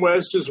east and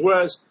west is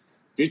west.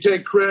 If you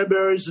take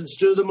cranberries and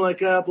stew them like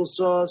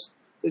applesauce,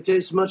 they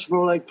taste much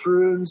more like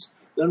prunes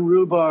than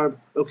rhubarb,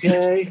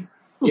 okay?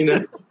 You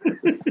know?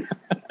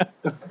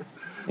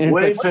 And Wayfair, it's like,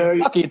 what the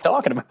fuck are you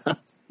talking about?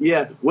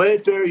 yeah,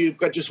 Wayfair, you've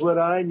got just what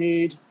I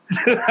need.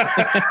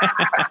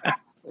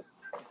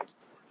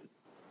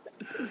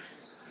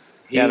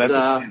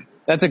 Yeah,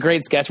 that's a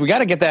great sketch. We got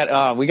to get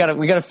that. We got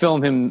to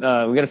film him. We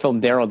got to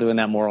film Daryl doing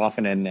that more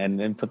often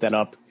and put that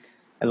up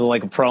as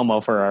like a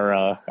promo for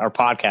our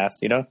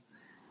podcast. You know.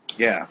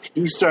 Yeah.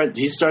 he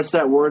starts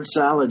that word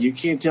salad. You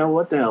can't tell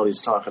what the hell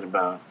he's talking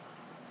about.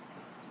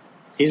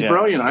 He's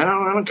brilliant. I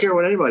don't care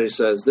what anybody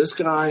says. This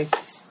guy,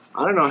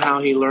 I don't know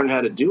how he learned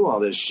how to do all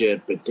this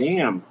shit, but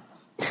damn.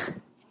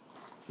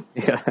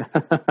 Yeah.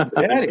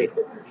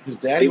 His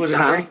daddy was a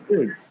dirty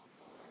dude.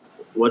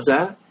 What's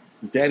that?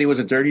 His daddy was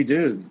a dirty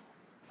dude.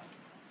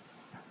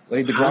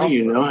 Laid the How ground. do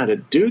you know how to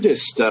do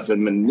this stuff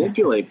and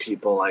manipulate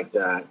people like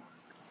that?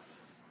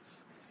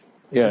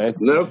 Yeah.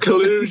 It's, No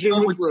collusion.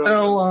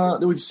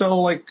 They would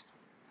sell like,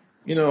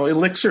 you know,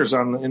 elixirs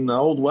in the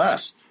Old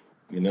West.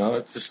 You know,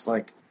 it's just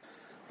like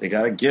they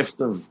got a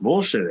gift of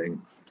bullshitting.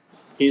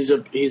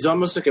 He's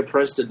almost like a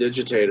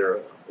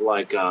prestidigitator.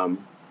 Like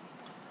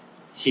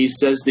he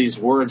says these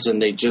words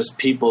and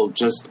people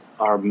just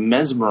are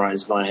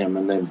mesmerized by him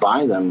and they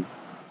buy them.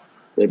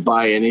 They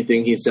buy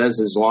anything he says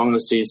as long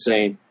as he's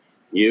saying,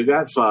 "You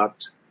got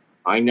fucked.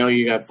 I know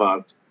you got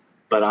fucked,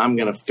 but I'm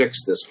going to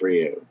fix this for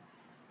you."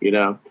 You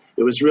know,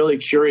 it was really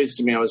curious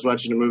to me. I was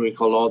watching a movie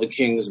called All the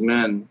King's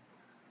Men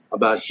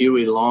about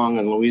Huey Long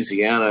in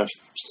Louisiana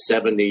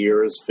 70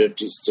 years,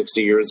 50,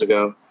 60 years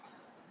ago.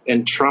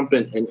 And Trump,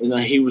 and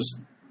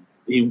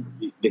the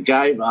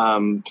guy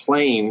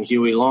playing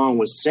Huey Long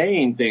was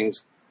saying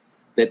things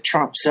that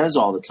Trump says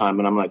all the time.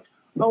 And I'm like,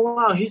 oh,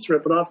 wow, he's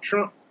ripping off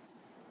Trump.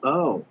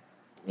 Oh,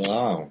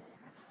 Wow.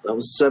 that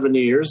was 70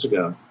 years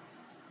ago.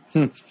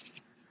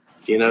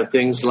 You know,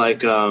 things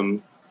like,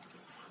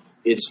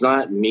 it's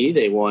not me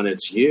they want,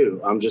 it's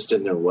you. I'm just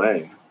in their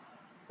way.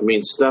 I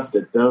mean, stuff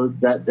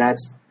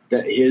that's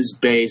his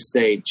base,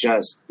 they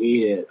just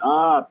eat it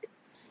up.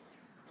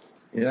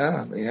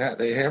 Yeah,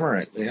 they hammer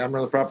it. They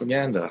hammer the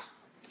propaganda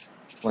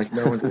like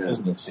no one's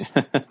business.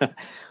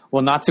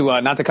 well, not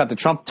to cut the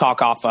Trump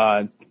talk off,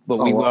 but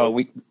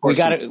we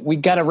got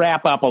to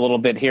wrap up a little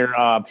bit here.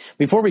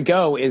 Before we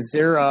go, is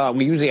there?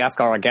 We usually ask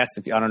our guests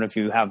I don't know if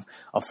you have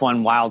a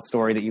fun, wild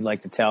story that you'd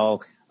like to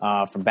tell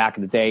from back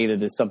in the day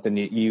that is something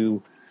that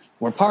you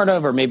were part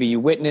of, or maybe you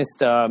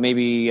witnessed,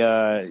 maybe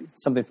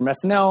something from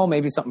SNL,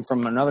 maybe something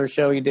from another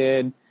show you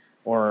did,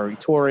 or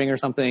touring or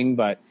something.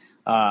 But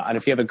and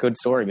if you have a good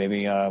story,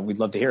 maybe we'd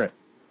love to hear it.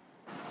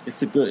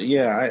 It's a good,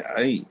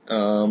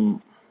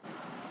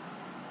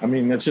 I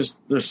mean, it's just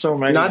there's so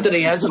many. Not that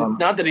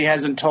he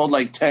hasn't told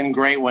like 10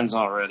 great ones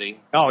already.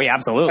 Oh yeah,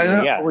 absolutely. I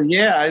know, Yeah. well,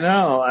 yeah, I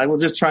know. I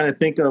was just trying to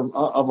think of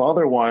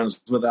other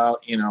ones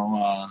without, you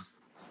know.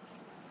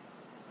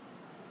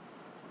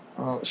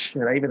 Oh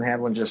shit! I even had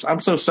one.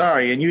 I'm so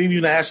sorry. And you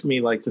even asked me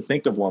like to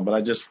think of one, but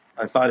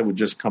I thought it would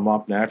just come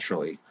up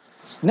naturally.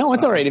 No,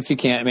 it's all right if you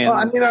can't, man. Well,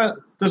 I mean,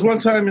 there's one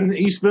time in the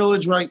East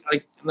Village, right?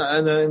 Like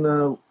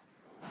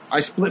I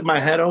split my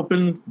head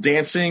open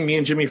dancing. Me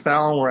and Jimmy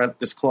Fallon were at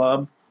this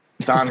club,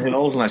 Don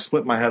Hills, and I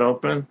split my head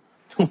open.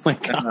 Oh my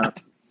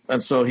god!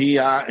 And so me,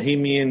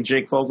 and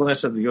Jake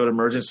Fogelness had to go to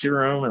emergency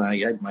room, and I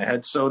had my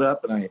head sewed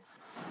up, and I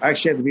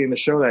actually had to be in the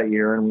show that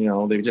year, and you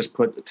know they just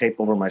put the tape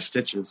over my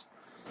stitches.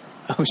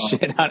 Oh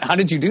shit! How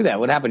did you do that?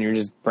 What happened? You're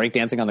just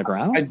breakdancing on the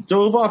ground? I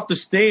dove off the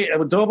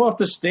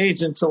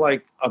stage into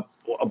like a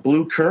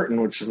blue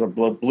curtain, which is a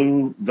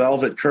blue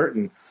velvet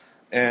curtain,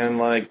 and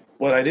like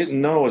what I didn't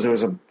know was there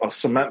was a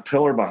cement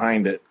pillar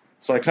behind it.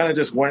 So I kind of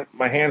just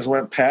my hands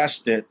went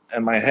past it,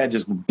 and my head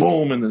just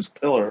boom in this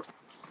pillar.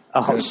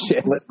 Oh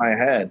shit! Split my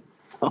head.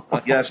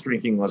 Yes,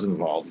 drinking was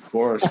involved, of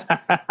course.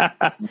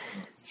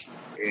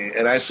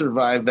 And I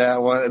survived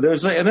that one.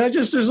 There's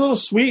little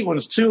sweet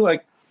ones too.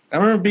 Like I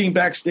remember being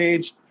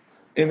backstage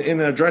in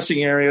the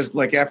dressing areas,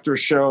 like after a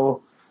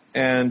show,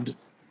 and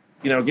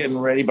you know getting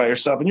ready by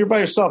yourself, and you're by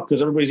yourself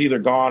because everybody's either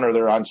gone or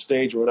they're on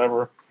stage or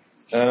whatever.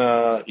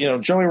 And you know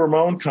Joey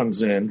Ramone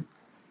comes in,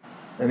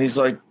 and he's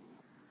like,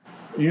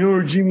 "You know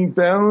where Jimmy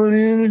Fallon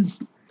is?"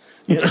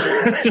 You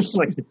know, just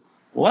like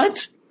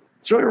what?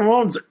 Joey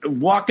Ramone's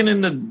walking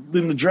in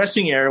the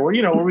dressing area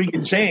where we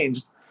can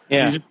change.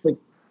 Yeah. He's just like,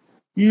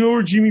 "You know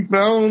where Jimmy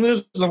Fallon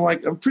is?" I'm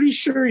like, I'm pretty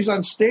sure he's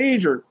on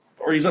stage or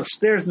he's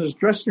upstairs in his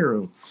dressing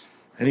room.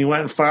 And he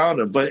went and found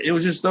him. But it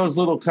was just those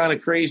little kind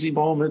of crazy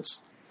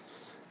moments.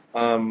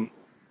 It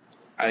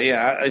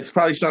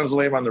probably sounds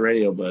lame on the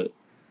radio, but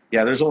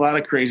yeah, there's a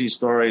lot of crazy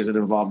stories that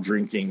involve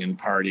drinking and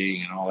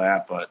partying and all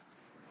that. But,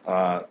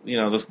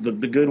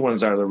 the good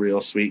ones are the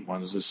real sweet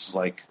ones. This is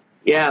like,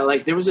 yeah,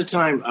 like there was a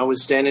time I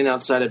was standing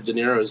outside of De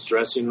Niro's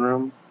dressing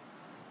room.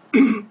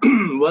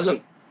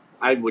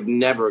 I would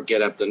never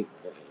get up the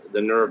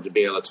nerve to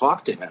be able to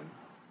talk to him.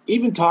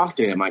 Even talk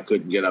to him, I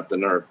couldn't get up the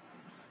nerve.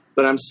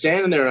 But I'm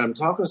standing there and I'm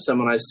talking to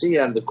someone. I see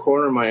out of the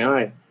corner of my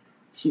eye,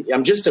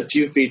 I'm just a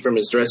few feet from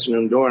his dressing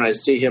room door, and I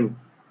see him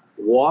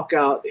walk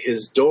out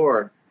his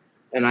door,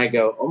 and I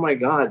go, oh my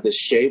God, the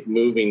shape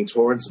moving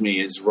towards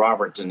me is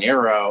Robert De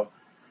Niro.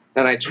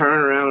 And I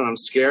turn around and I'm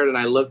scared, and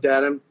I looked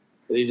at him,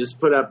 and he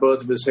just put out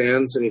both of his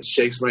hands and he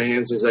shakes my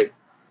hands. And he's like,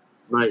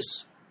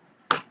 nice.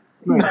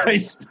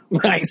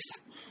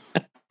 Nice.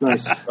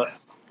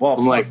 Well,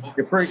 I'm like,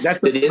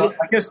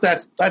 I guess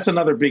that's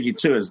another biggie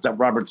too, is that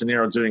Robert De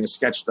Niro doing a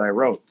sketch that I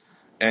wrote,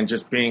 and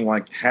just being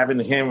like having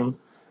him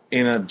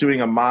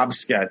doing a mob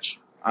sketch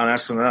on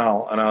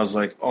SNL, and I was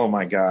like, oh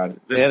my God,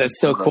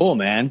 that's so cool,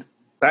 man.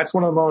 That's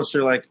one of the moments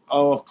you're like,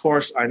 oh, of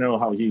course I know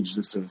how huge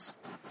this is.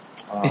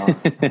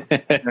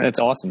 That's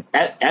awesome.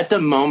 At the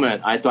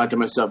moment, I thought to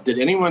myself, did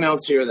anyone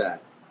else hear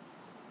that?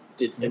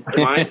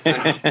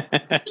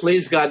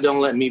 Please God,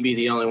 don't let me be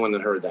the only one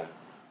that heard that.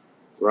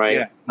 Right?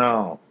 Yeah.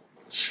 No.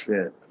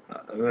 Shit.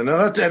 And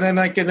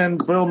then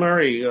Bill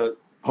Murray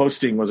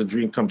hosting was a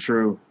dream come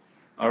true,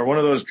 or one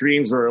of those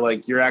dreams where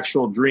like your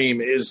actual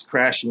dream is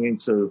crashing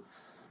into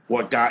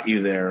what got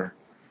you there.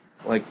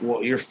 Like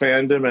your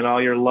fandom and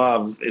all your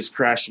love is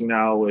crashing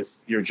now with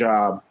your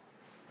job.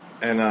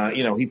 And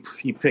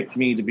he picked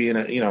me to be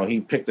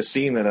he picked the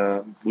scene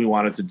that we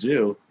wanted to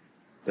do,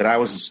 that I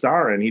was a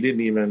star in. He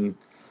didn't even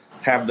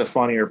have the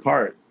funnier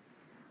part.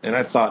 And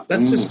I thought,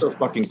 that's just so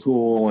fucking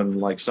cool and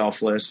like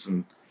selfless.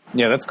 And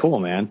yeah, that's cool,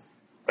 man.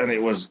 And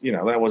it was,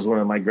 that was one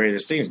of my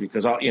greatest things,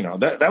 because,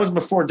 that was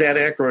before Dan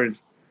Aykroyd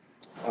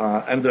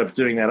ended up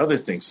doing that other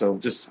thing. So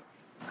just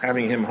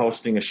having him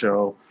hosting a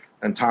show,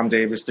 and Tom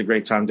Davis, the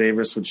great Tom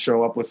Davis, would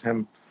show up with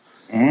him,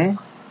 and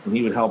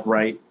he would help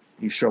write.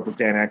 He'd show up with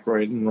Dan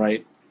Aykroyd and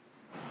write.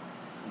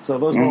 So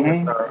those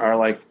moments are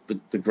like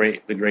the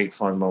great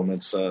fun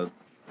moments. Tom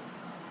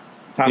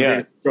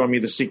Davis showing me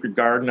The Secret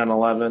Garden on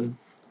 11.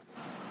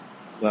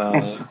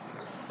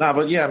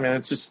 But yeah, man,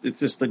 it's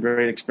just a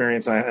great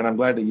experience, and I'm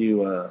glad that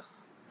you.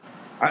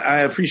 I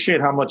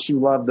appreciate how much you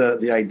love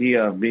the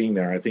idea of being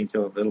there. I think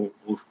Daryl's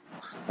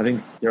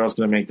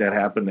going to make that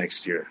happen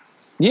next year.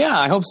 Yeah,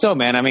 I hope so,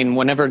 man. I mean,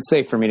 whenever it's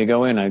safe for me to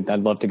go in,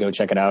 I'd love to go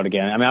check it out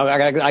again. I mean,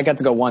 I got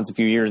to go once a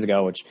few years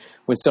ago, which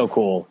was so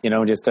cool.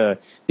 Just to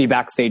be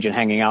backstage and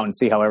hanging out and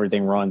see how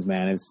everything runs,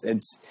 man.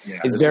 It's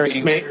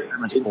very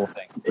much a cool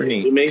thing.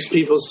 It makes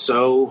people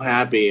so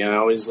happy. I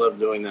always love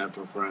doing that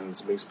for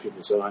friends. It makes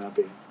people so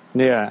happy.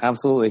 Yeah,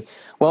 absolutely.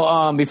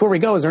 Well, before we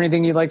go, is there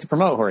anything you'd like to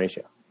promote,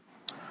 Horatio?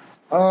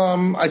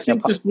 I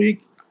think this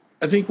week,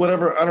 I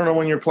don't know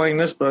when you're playing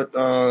this, but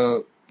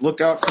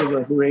look out for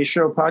the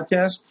Horatio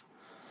podcast.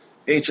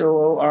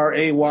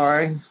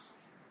 HOORAY.com.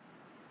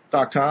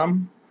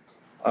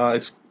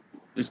 It's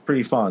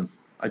pretty fun.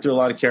 I do a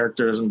lot of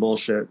characters and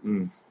bullshit,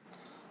 and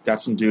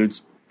got some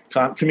dudes,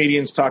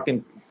 comedians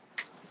talking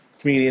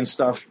comedian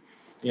stuff.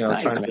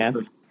 Nice,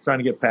 trying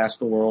to get past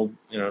the world.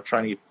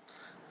 Trying to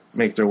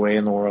make their way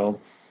in the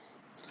world.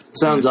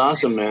 Sounds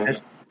awesome, man.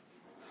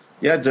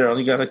 Yeah, Daryl,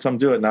 you got to come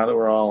do it now that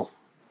we're all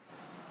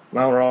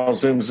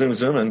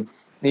zooming.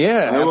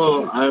 Yeah,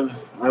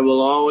 I will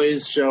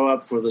always show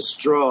up for the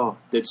straw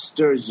that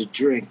stirs the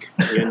drink.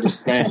 You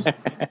understand?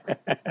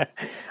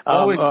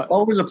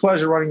 Always a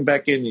pleasure running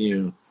back into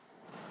you.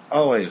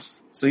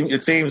 Always.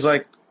 It seems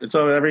like it's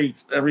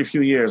every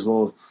few years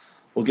we'll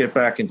get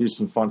back and do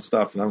some fun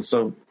stuff. And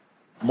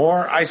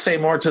I say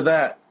more to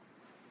that.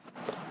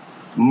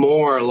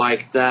 More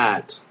like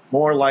that.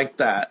 More like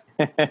that.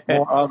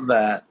 More of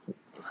that.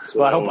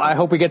 Well, I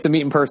hope we get to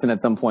meet in person at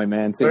some point,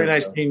 man. Very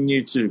nice meeting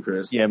you too,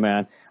 Chris. Yeah,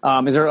 man.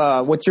 Is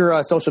there what's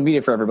your social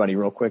media for everybody,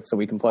 real quick, so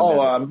we can plug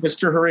that in?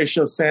 Mr.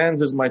 Horatio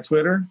Sands is my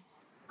Twitter,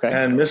 okay,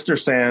 and Mr.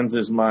 Sands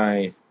is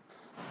my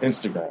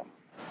Instagram.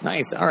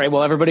 Nice. All right.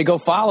 Well, everybody, go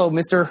follow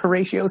Mr.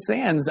 Horatio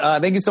Sands.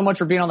 Thank you so much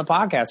for being on the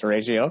podcast,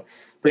 Horatio.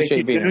 Appreciate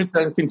you being here.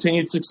 And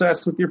continued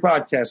success with your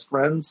podcast,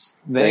 friends.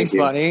 Thanks,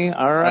 buddy.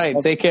 All right.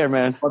 Take care,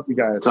 man. Love you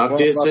guys. Talk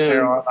to you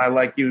soon. I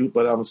like you,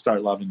 but I'm going to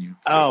start loving you.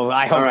 Oh,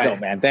 I hope so,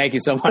 man. Thank you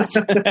so much.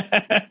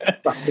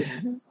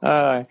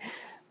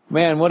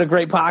 Man, what a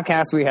great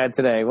podcast we had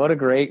today. What a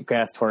great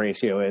guest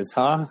Horatio is,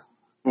 huh?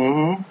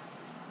 Mm-hmm.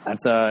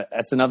 That's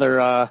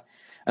another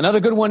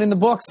good one in the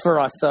books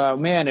for us.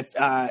 Man, if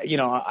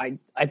I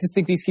just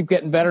think these keep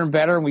getting better and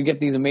better, and we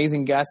get these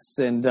amazing guests,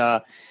 and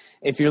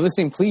if you're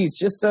listening, please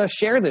just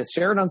share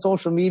it on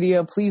social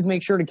media. Please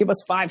make sure to give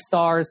us 5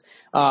 stars,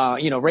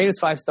 rate us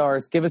 5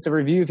 stars, give us a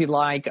review if you'd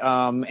like,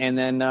 and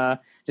then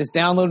just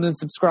download and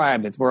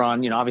subscribe. We're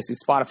on, obviously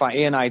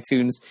Spotify and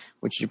iTunes,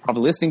 which you're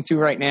probably listening to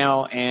right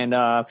now, and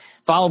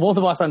follow both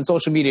of us on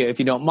social media if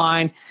you don't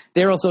mind.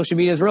 Daryl's social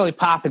media is really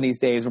popping these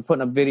days. We're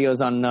putting up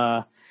videos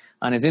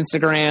on his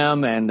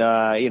Instagram, and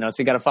so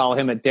you got to follow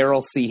him at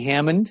Daryl C.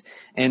 Hammond,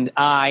 and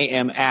I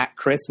am at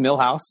Chris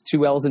Millhouse,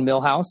 2 L's in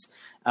Millhouse.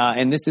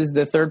 And this is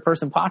the Third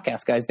Person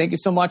Podcast, guys. Thank you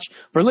so much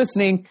for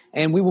listening,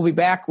 and we will be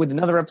back with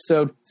another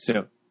episode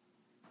soon.